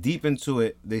you get deep into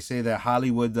it, they say that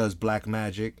Hollywood does black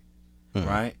magic,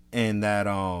 right? And that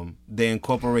they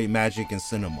incorporate magic in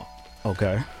cinema.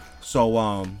 Okay.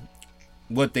 So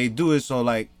what they do is all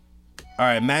right,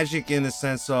 magic in the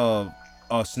sense of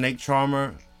a snake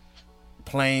charmer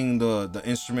playing the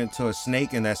instrument to a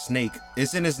snake, and that snake,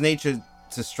 it's in its nature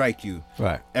to strike you.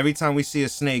 Right. Every time we see a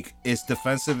snake, it's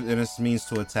defensive and it means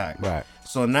to attack. Right.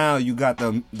 So now you got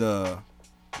the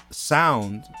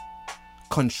sound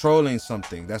controlling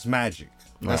something. That's magic.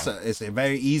 Right. It's a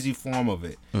very easy form of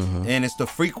it. And it's the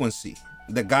frequency.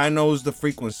 The guy knows the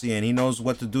frequency and he knows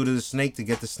what to do to the snake to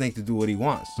get the snake to do what he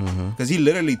wants. Because he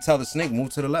literally tell the snake,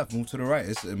 move to the left, move to the right.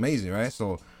 It's amazing, right?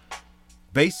 So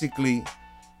basically,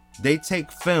 they take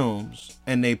films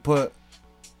and they put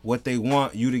what they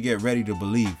want you to get ready to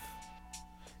believe.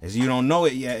 As you don't know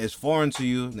it yet, it's foreign to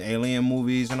you, the alien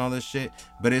movies and all this shit,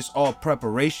 but it's all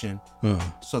preparation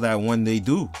so that when they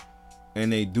do,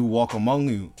 and they do walk among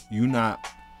you, you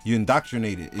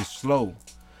indoctrinated. It's slow.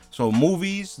 So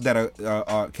movies that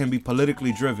are can be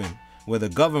politically driven, where the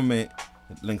government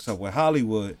links up with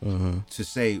Hollywood to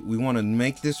say, we want to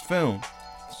make this film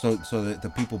so that the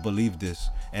people believe this.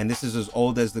 And this is as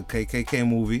old as the KKK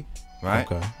movie, right?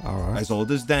 Okay, all right. As old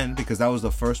as then, because that was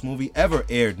the first movie ever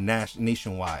aired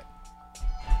nationwide.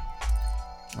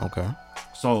 Okay.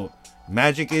 So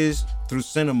magic is through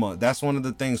cinema. That's one of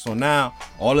the things. So now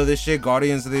all of this shit,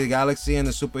 Guardians of the Galaxy and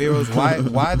the superheroes,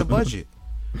 why the budget?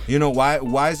 You know,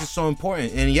 why is it so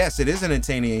important? And yes, it is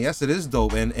entertaining, and yes, it is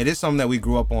dope, and it is something that we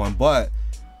grew up on, but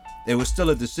it was still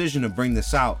a decision to bring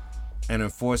this out and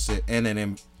enforce it, and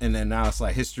then now it's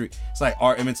like history. It's like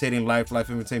art imitating life, life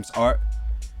imitates art.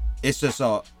 It's just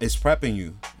it's prepping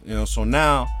you, you know. So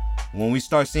now when we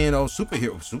start seeing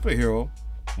superhero,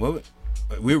 what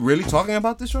we're really talking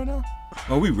about this right now?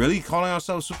 Are we really calling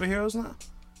ourselves superheroes now?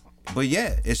 But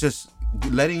yeah, it's just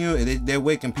letting you. They're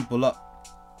waking people up,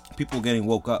 people getting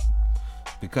woke up,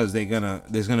 because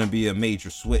there's gonna be a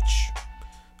major switch,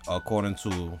 according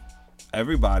to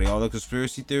everybody, all the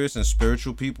conspiracy theorists and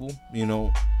spiritual people, you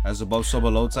know, as above so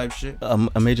below type shit.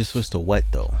 A major switch to what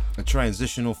though? A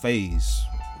transitional phase.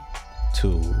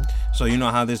 To So you know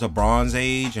how there's a Bronze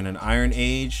Age and an Iron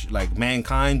Age, like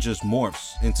mankind just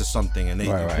morphs into something, and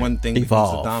one thing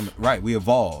becomes the dominant. Right, we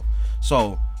evolve.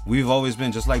 So we've always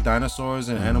been just like dinosaurs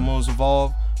and animals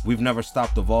evolve. We've never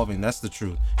stopped evolving. That's the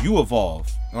truth. You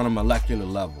evolve on a molecular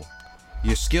level.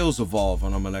 Your skills evolve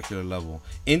on a molecular level.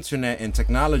 Internet and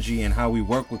technology and how we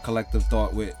work with collective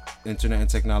thought with internet and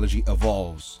technology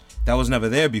evolves. That was never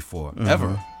there before,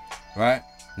 ever, right?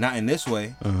 Not in this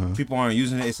way. People aren't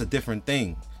using it. It's a different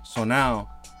thing. So now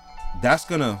that's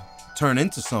gonna turn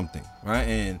into something, right?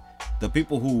 And the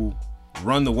people who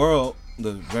run the world,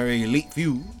 the very elite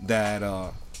few that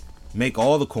make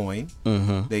all the coin,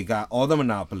 they got all the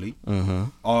monopoly,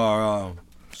 are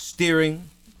steering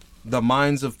the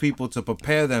minds of people to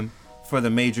prepare them for the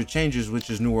major changes, which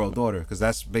is New World Order, because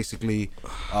that's basically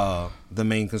the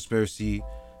main conspiracy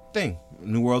thing,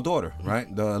 New World Order,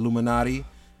 right? The Illuminati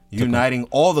uniting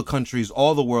all the countries,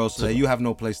 all the world, so that you have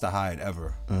no place to hide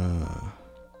ever.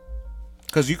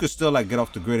 Because you could still like get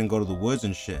off the grid and go to the woods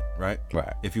and shit, right?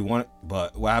 Right. If you want it.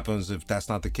 But what happens if that's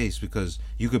not the case? Because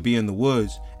you could be in the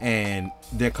woods and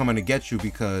they're coming to get you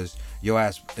because your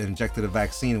ass injected a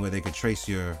vaccine where they could trace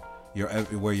your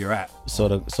where you're at. So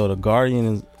the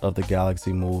Guardians of the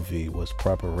Galaxy movie was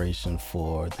preparation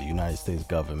for the United States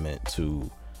government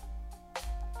to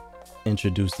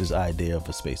introduce this idea of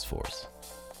a space force.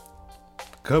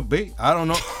 Could be. I don't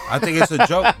know. I think it's a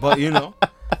joke, but you know,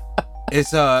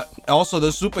 it's also the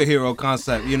superhero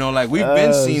concept. You know, like we've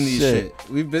been seeing these shit.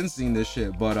 We've been seeing this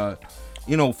shit, but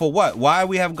you know, for what? Why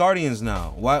we have Guardians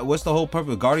now? What's the whole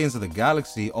purpose? Guardians of the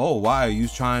Galaxy. Oh, why are you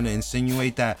trying to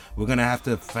insinuate that we're gonna have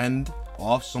to fend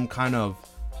off some kind of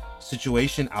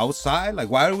situation outside? Like,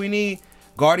 why do we need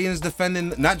Guardians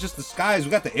defending not just the skies?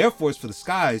 We got the Air Force for the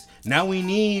skies. Now we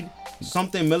need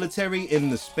something military in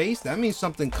the space. That means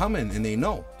something coming, and they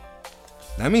know.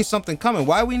 That means something coming.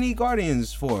 Why we need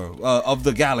Guardians for of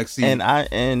the galaxy?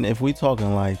 And if we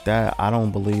talking like that, I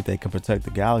don't believe they can protect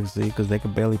the galaxy because they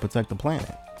can barely protect the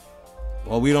planet.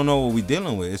 Well, we don't know what we're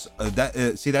dealing with.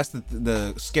 See, that's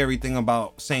the scary thing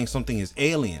about saying something is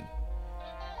alien.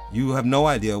 You have no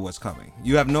idea what's coming.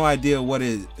 You have no idea what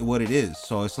it is.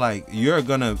 So it's like you're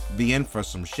gonna be in for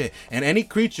some shit. And any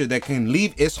creature that can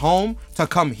leave its home to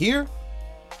come here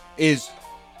is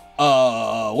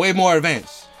way more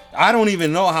advanced. I don't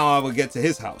even know how I would get to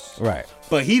his house. Right.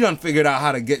 But he done figured out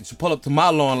how to pull up to my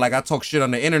lawn like I talk shit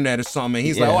on the internet or something. And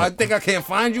he's like, oh, I think I can't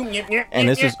find you. And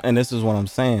this is what I'm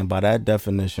saying. By that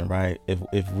definition, right?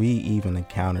 If we even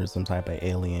encounter some type of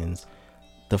aliens,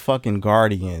 the fucking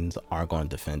Guardians aren't going to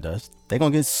defend us. They're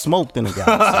going to get smoked in the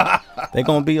galaxy. They're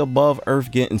going to be above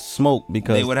Earth getting smoked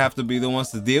because they would have to be the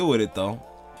ones to deal with it, though.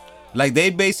 Like, they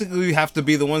basically have to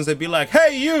be the ones that be like,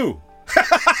 hey, you.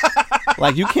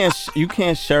 Like, you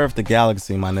can't sheriff the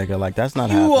galaxy, my nigga. Like, that's not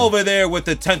happening. You over there with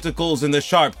the tentacles and the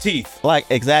sharp teeth. Like,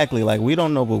 exactly. Like, we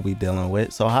don't know what we dealing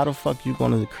with. So how the fuck you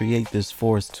going to create this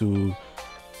force to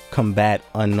combat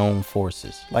unknown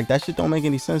forces? Like, that shit don't make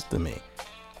any sense to me.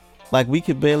 Like, we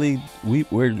could barely,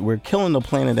 we're killing the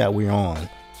planet that we're on,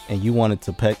 and you wanted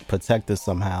to protect us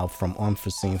somehow from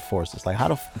unforeseen forces. Like,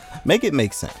 make it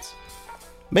make sense.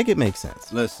 Make it make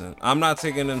sense. Listen, I'm not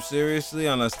taking them seriously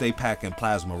unless they packing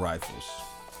plasma rifles.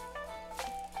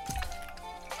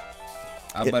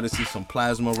 I better see some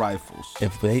plasma rifles.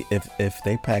 If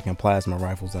they packing plasma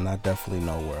rifles, then I definitely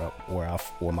know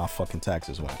where my fucking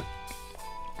taxes went.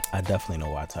 I definitely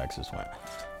know where our taxes went.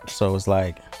 So it's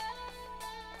like,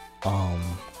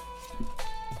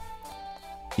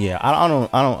 yeah, I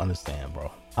don't understand,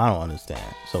 bro. I don't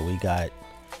understand. So we got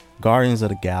Guardians of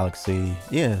the Galaxy.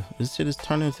 Yeah, this shit is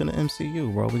turning into the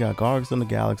MCU, bro. We got Guardians of the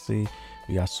Galaxy.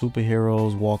 We got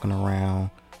superheroes walking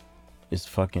around. It's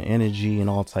fucking energy and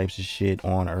all types of shit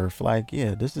on Earth. Like,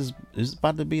 yeah, this is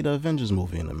about to be the Avengers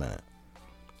movie in a minute.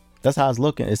 That's how it's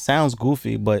looking. It sounds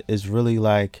goofy, but it's really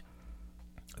like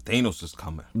Thanos is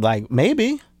coming. Like,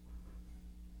 maybe.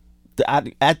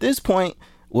 At this point,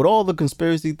 with all the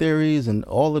conspiracy theories and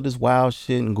all of this wild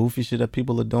shit and goofy shit that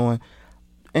people are doing,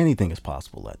 anything is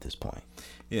possible at this point.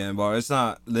 Yeah, bro. It's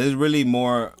not. There's really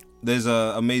more. There's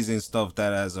amazing stuff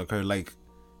that has occurred. Like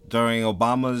during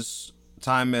Obama's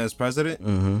time as president.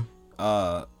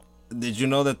 Mm-hmm. Did you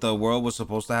know that the world was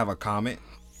supposed to have a comet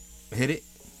hit it?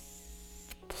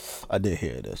 I did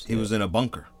hear this. He was in a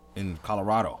bunker in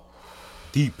Colorado,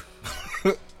 deep.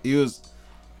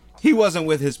 He wasn't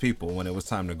with his people when it was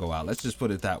time to go out. Let's just put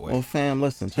it that way. Well, fam,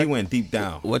 listen. He went deep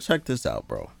down. Well, check this out,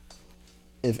 bro.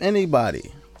 If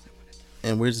anybody,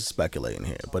 and we're just speculating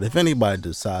here, but if anybody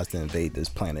decides to invade this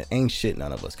planet, ain't shit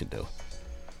none of us can do.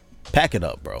 Pack it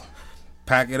up, bro.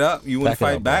 Pack it up? You want to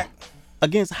fight back?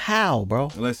 Against how, bro?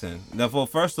 Listen, therefore,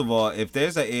 first of all, if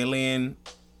there's an alien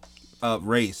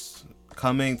race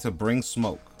coming to bring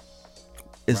smoke,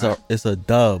 it's a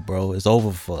dub, bro. It's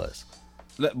over for us.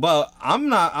 But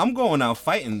I'm going out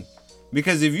fighting,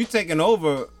 because if you taking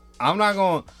over, I'm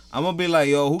gonna be like,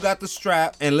 yo, who got the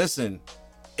strap? And listen,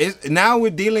 now we're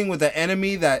dealing with an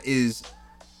enemy that is,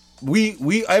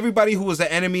 we everybody who was an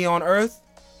enemy on Earth,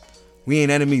 we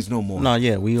ain't enemies no more. No,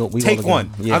 yeah, we take one.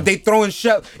 Yeah. They throwing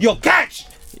shot. Yo, catch!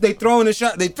 They throwing a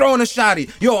shot. They throwing a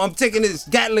shotty. Yo, I'm taking this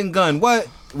Gatling gun. What?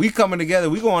 We coming together.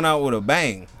 We going out with a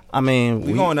bang. I mean,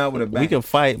 we going out with a bang. We can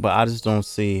fight, but I just don't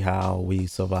see how we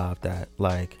survive that.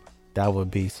 Like, that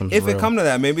would be some. If it come to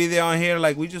that, maybe they're on here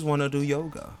like, we just want to do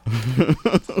yoga.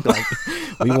 Like,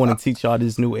 we want to teach y'all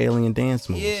this new alien dance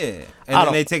move. Yeah, and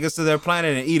then they take us to their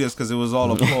planet and eat us because it was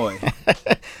all a ploy.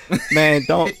 Man,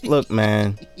 don't look,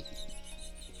 man.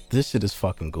 This shit is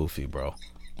fucking goofy, bro.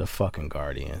 The fucking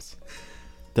Guardians.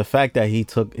 The fact that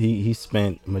he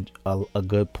spent a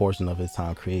good portion of his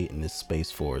time creating this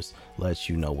space force lets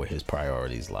you know where his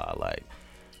priorities lie. Like,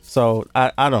 so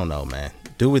I don't know, man.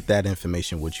 Do with that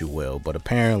information what you will, but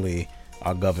apparently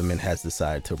our government has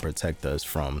decided to protect us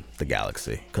from the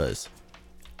galaxy because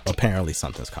apparently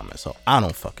something's coming. So I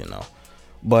don't fucking know,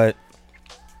 but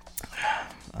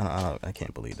I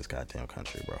can't believe this goddamn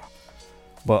country, bro.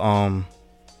 But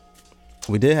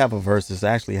we did have a versus.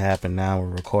 Actually happened now. We're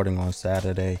recording on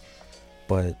Saturday,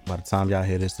 but by the time y'all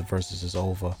hear this, the versus is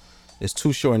over. It's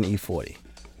Too Short and E40.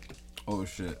 Oh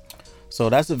shit! So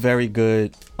that's a very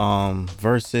good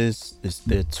versus.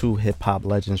 They're two hip hop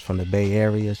legends from the Bay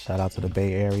Area. Shout out to the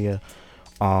Bay Area.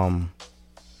 I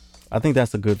think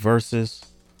that's a good versus.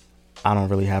 I don't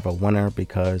really have a winner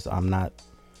because I'm not.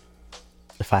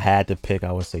 If I had to pick,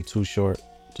 I would say Too Short,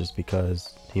 just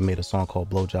because he made a song called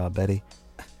Blowjob Betty.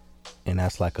 And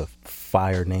that's like a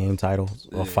fire name titles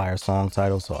or fire song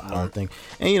titles. So I don't think.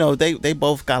 And you know, they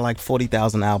both got like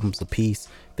 40,000 albums apiece.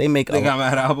 They got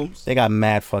mad albums. They got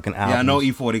mad fucking albums. Yeah, I know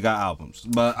E40 got albums,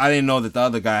 but I didn't know that the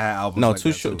other guy had albums. No,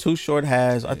 like Too Short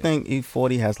has. I think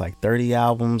E40 has like 30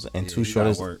 albums, and Too Short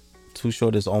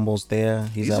is almost there.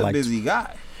 He's a like, busy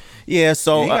guy. Yeah,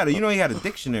 so he had a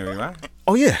dictionary, right?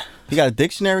 Oh yeah, he got a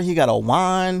dictionary. He got a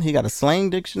wine. He got a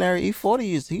slang dictionary.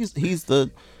 E40 is he's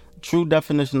the true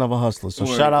definition of a hustler. So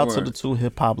shout out to the two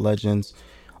hip hop legends,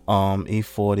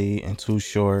 E40 and Too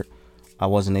Short. I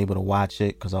wasn't able to watch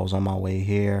it because I was on my way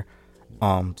here.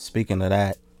 Speaking of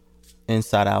that,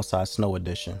 Inside Outside Snow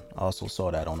Edition. I also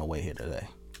saw that on the way here today.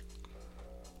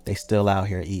 They still out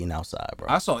here eating outside, bro.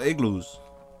 I saw igloos,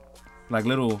 like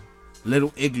little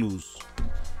igloos.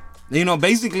 You know,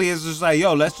 basically it's just like,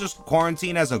 yo, let's just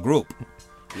quarantine as a group,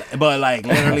 but like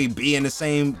literally be in the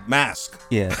same mask.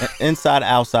 Yeah, Inside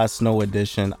Outside Snow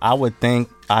Edition. I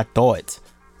thought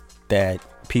that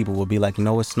people would be like, you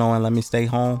know, it's snowing, let me stay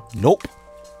home. Nope.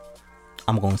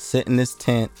 I'm gonna sit in this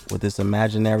tent with this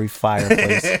imaginary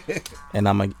fireplace and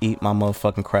I'm gonna eat my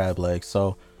motherfucking crab legs.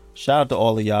 So shout out to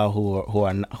all of y'all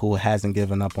who hasn't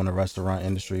given up on the restaurant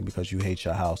industry because you hate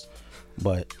your house.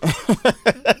 But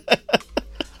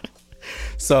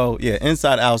so yeah,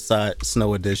 Inside Outside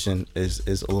Snow Edition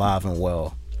is alive and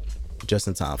well, just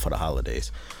in time for the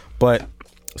holidays. But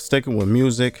sticking with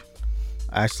music,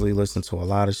 I actually listened to a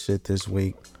lot of shit this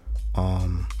week.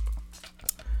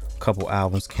 Couple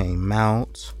albums came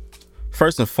out.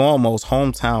 First and foremost,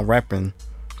 hometown rapping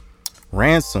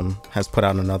Ransom has put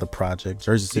out another project.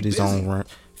 Jersey City's own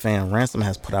fan Ransom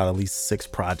has put out at least 6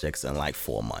 projects in like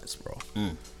 4 months, bro.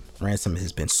 Ransom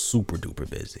has been super duper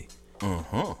busy.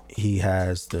 He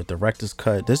has the director's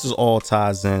cut. This is all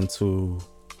ties into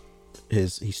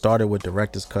he started with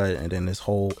director's cut, and then it's a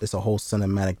whole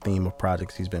cinematic theme of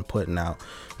projects he's been putting out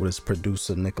with his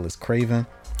producer Nicholas Craven.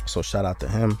 So shout out to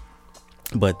him.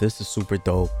 But this is super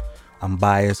dope. I'm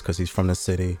biased because he's from the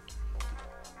city.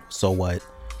 So what?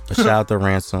 But shout out to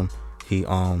Ransom. He's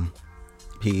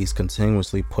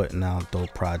continuously putting out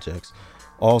dope projects.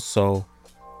 Also,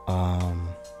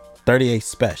 38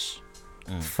 Special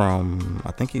from,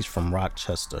 I think he's from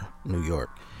Rochester, New York.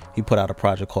 He put out a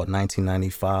project called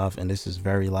 1995, and this is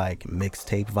very like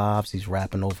mixtape vibes. He's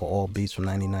rapping over all beats from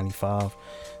 1995.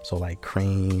 So like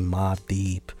Cream, Mobb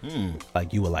Deep.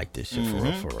 Like you would like this shit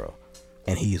for real.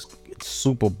 And he's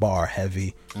super bar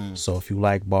heavy. So if you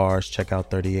like bars, check out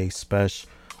 38 Special.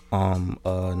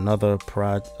 Another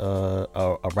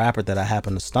a rapper that I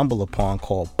happened to stumble upon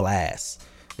called Blast.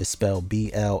 It's spelled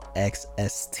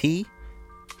BLXST.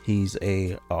 He's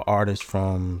a artist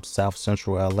from South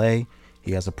Central LA.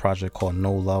 He has a project called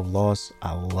No Love Lost.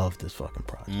 I love this fucking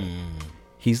project.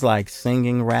 He's like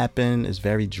singing, rapping. It's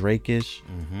very Drake-ish,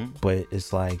 but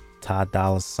it's like Ty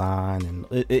Dolla $ign, and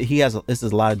this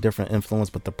is a lot of different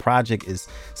influence, but the project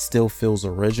still feels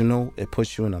original. It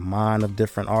puts you in the mind of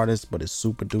different artists, but it's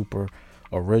super duper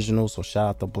original. So shout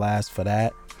out to Blast for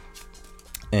that.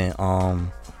 And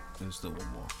there's still one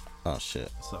more. Oh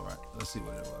shit, it's all right. Let's see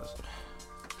what it was.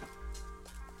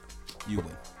 You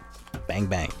win. Bang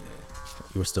bang. Yeah.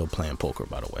 You were still playing poker,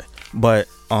 by the way. But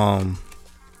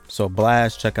so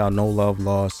Blast, check out No Love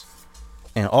Lost.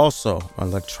 And also an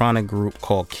electronic group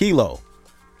called Kilo.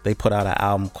 They put out an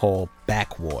album called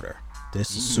Backwater.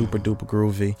 This is super duper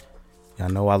groovy. Y'all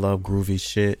know I love groovy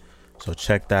shit, so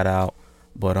check that out.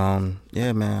 But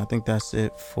yeah, man, I think that's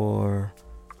it for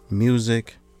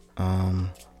music. Yeah,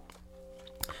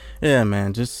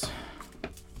 man, just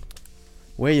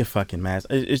wear your fucking mask.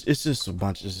 It's just a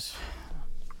bunch of.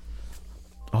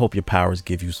 I hope your powers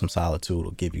give you some solitude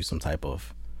or give you some type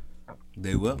of.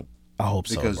 They will. I hope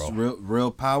because so, bro. Because real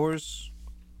powers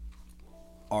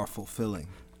are fulfilling.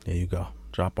 There you go.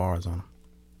 Drop bars on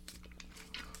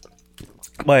them.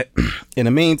 But in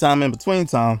the meantime, in between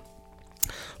time,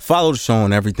 follow the show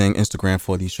on everything. Instagram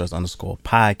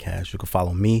 _podcast. You can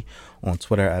follow me on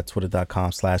Twitter at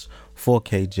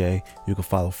twitter.com/4KJ. You can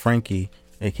follow Frankie,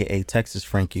 aka Texas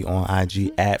Frankie, on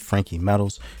IG at Frankie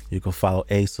Metals. You can follow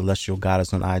A Celestial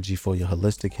Goddess on IG for your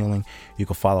holistic healing. You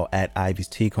can follow at Ivy's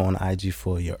Tico on IG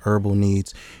for your herbal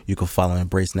needs. You can follow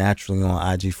Embrace Naturally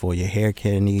on IG for your hair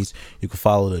care needs. You can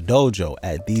follow the dojo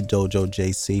at The Dojo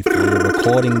JC for your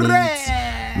recording needs.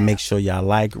 Make sure y'all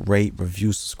like, rate,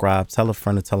 review, subscribe, tell a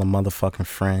friend to tell a motherfucking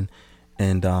friend,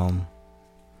 and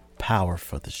power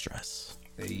for the stress.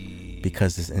 Hey.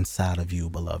 Because it's inside of you,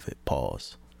 beloved.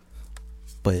 Pause.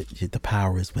 But the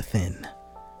power is within. You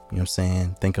know what I'm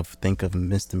saying? Think of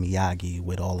Mr. Miyagi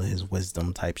with all of his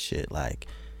wisdom type shit, like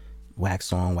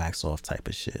wax on, wax off type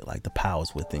of shit. Like the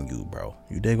power's within you, bro.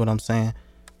 You dig what I'm saying?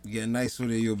 You get nice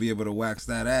with it, you'll be able to wax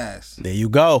that ass. There you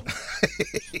go.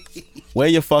 Wear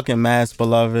your fucking mask,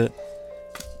 beloved.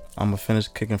 I'm gonna finish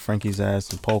kicking Frankie's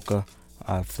ass in poker.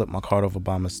 I flipped my card over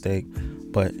by mistake.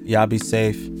 But y'all be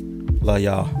safe. Love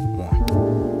y'all. One.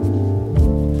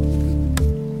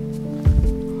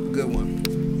 Good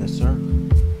one. Yes, sir.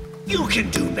 You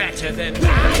can do better than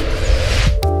that.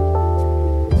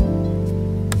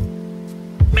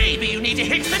 Maybe you need to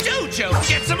hit the dojo and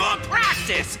get some more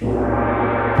practice.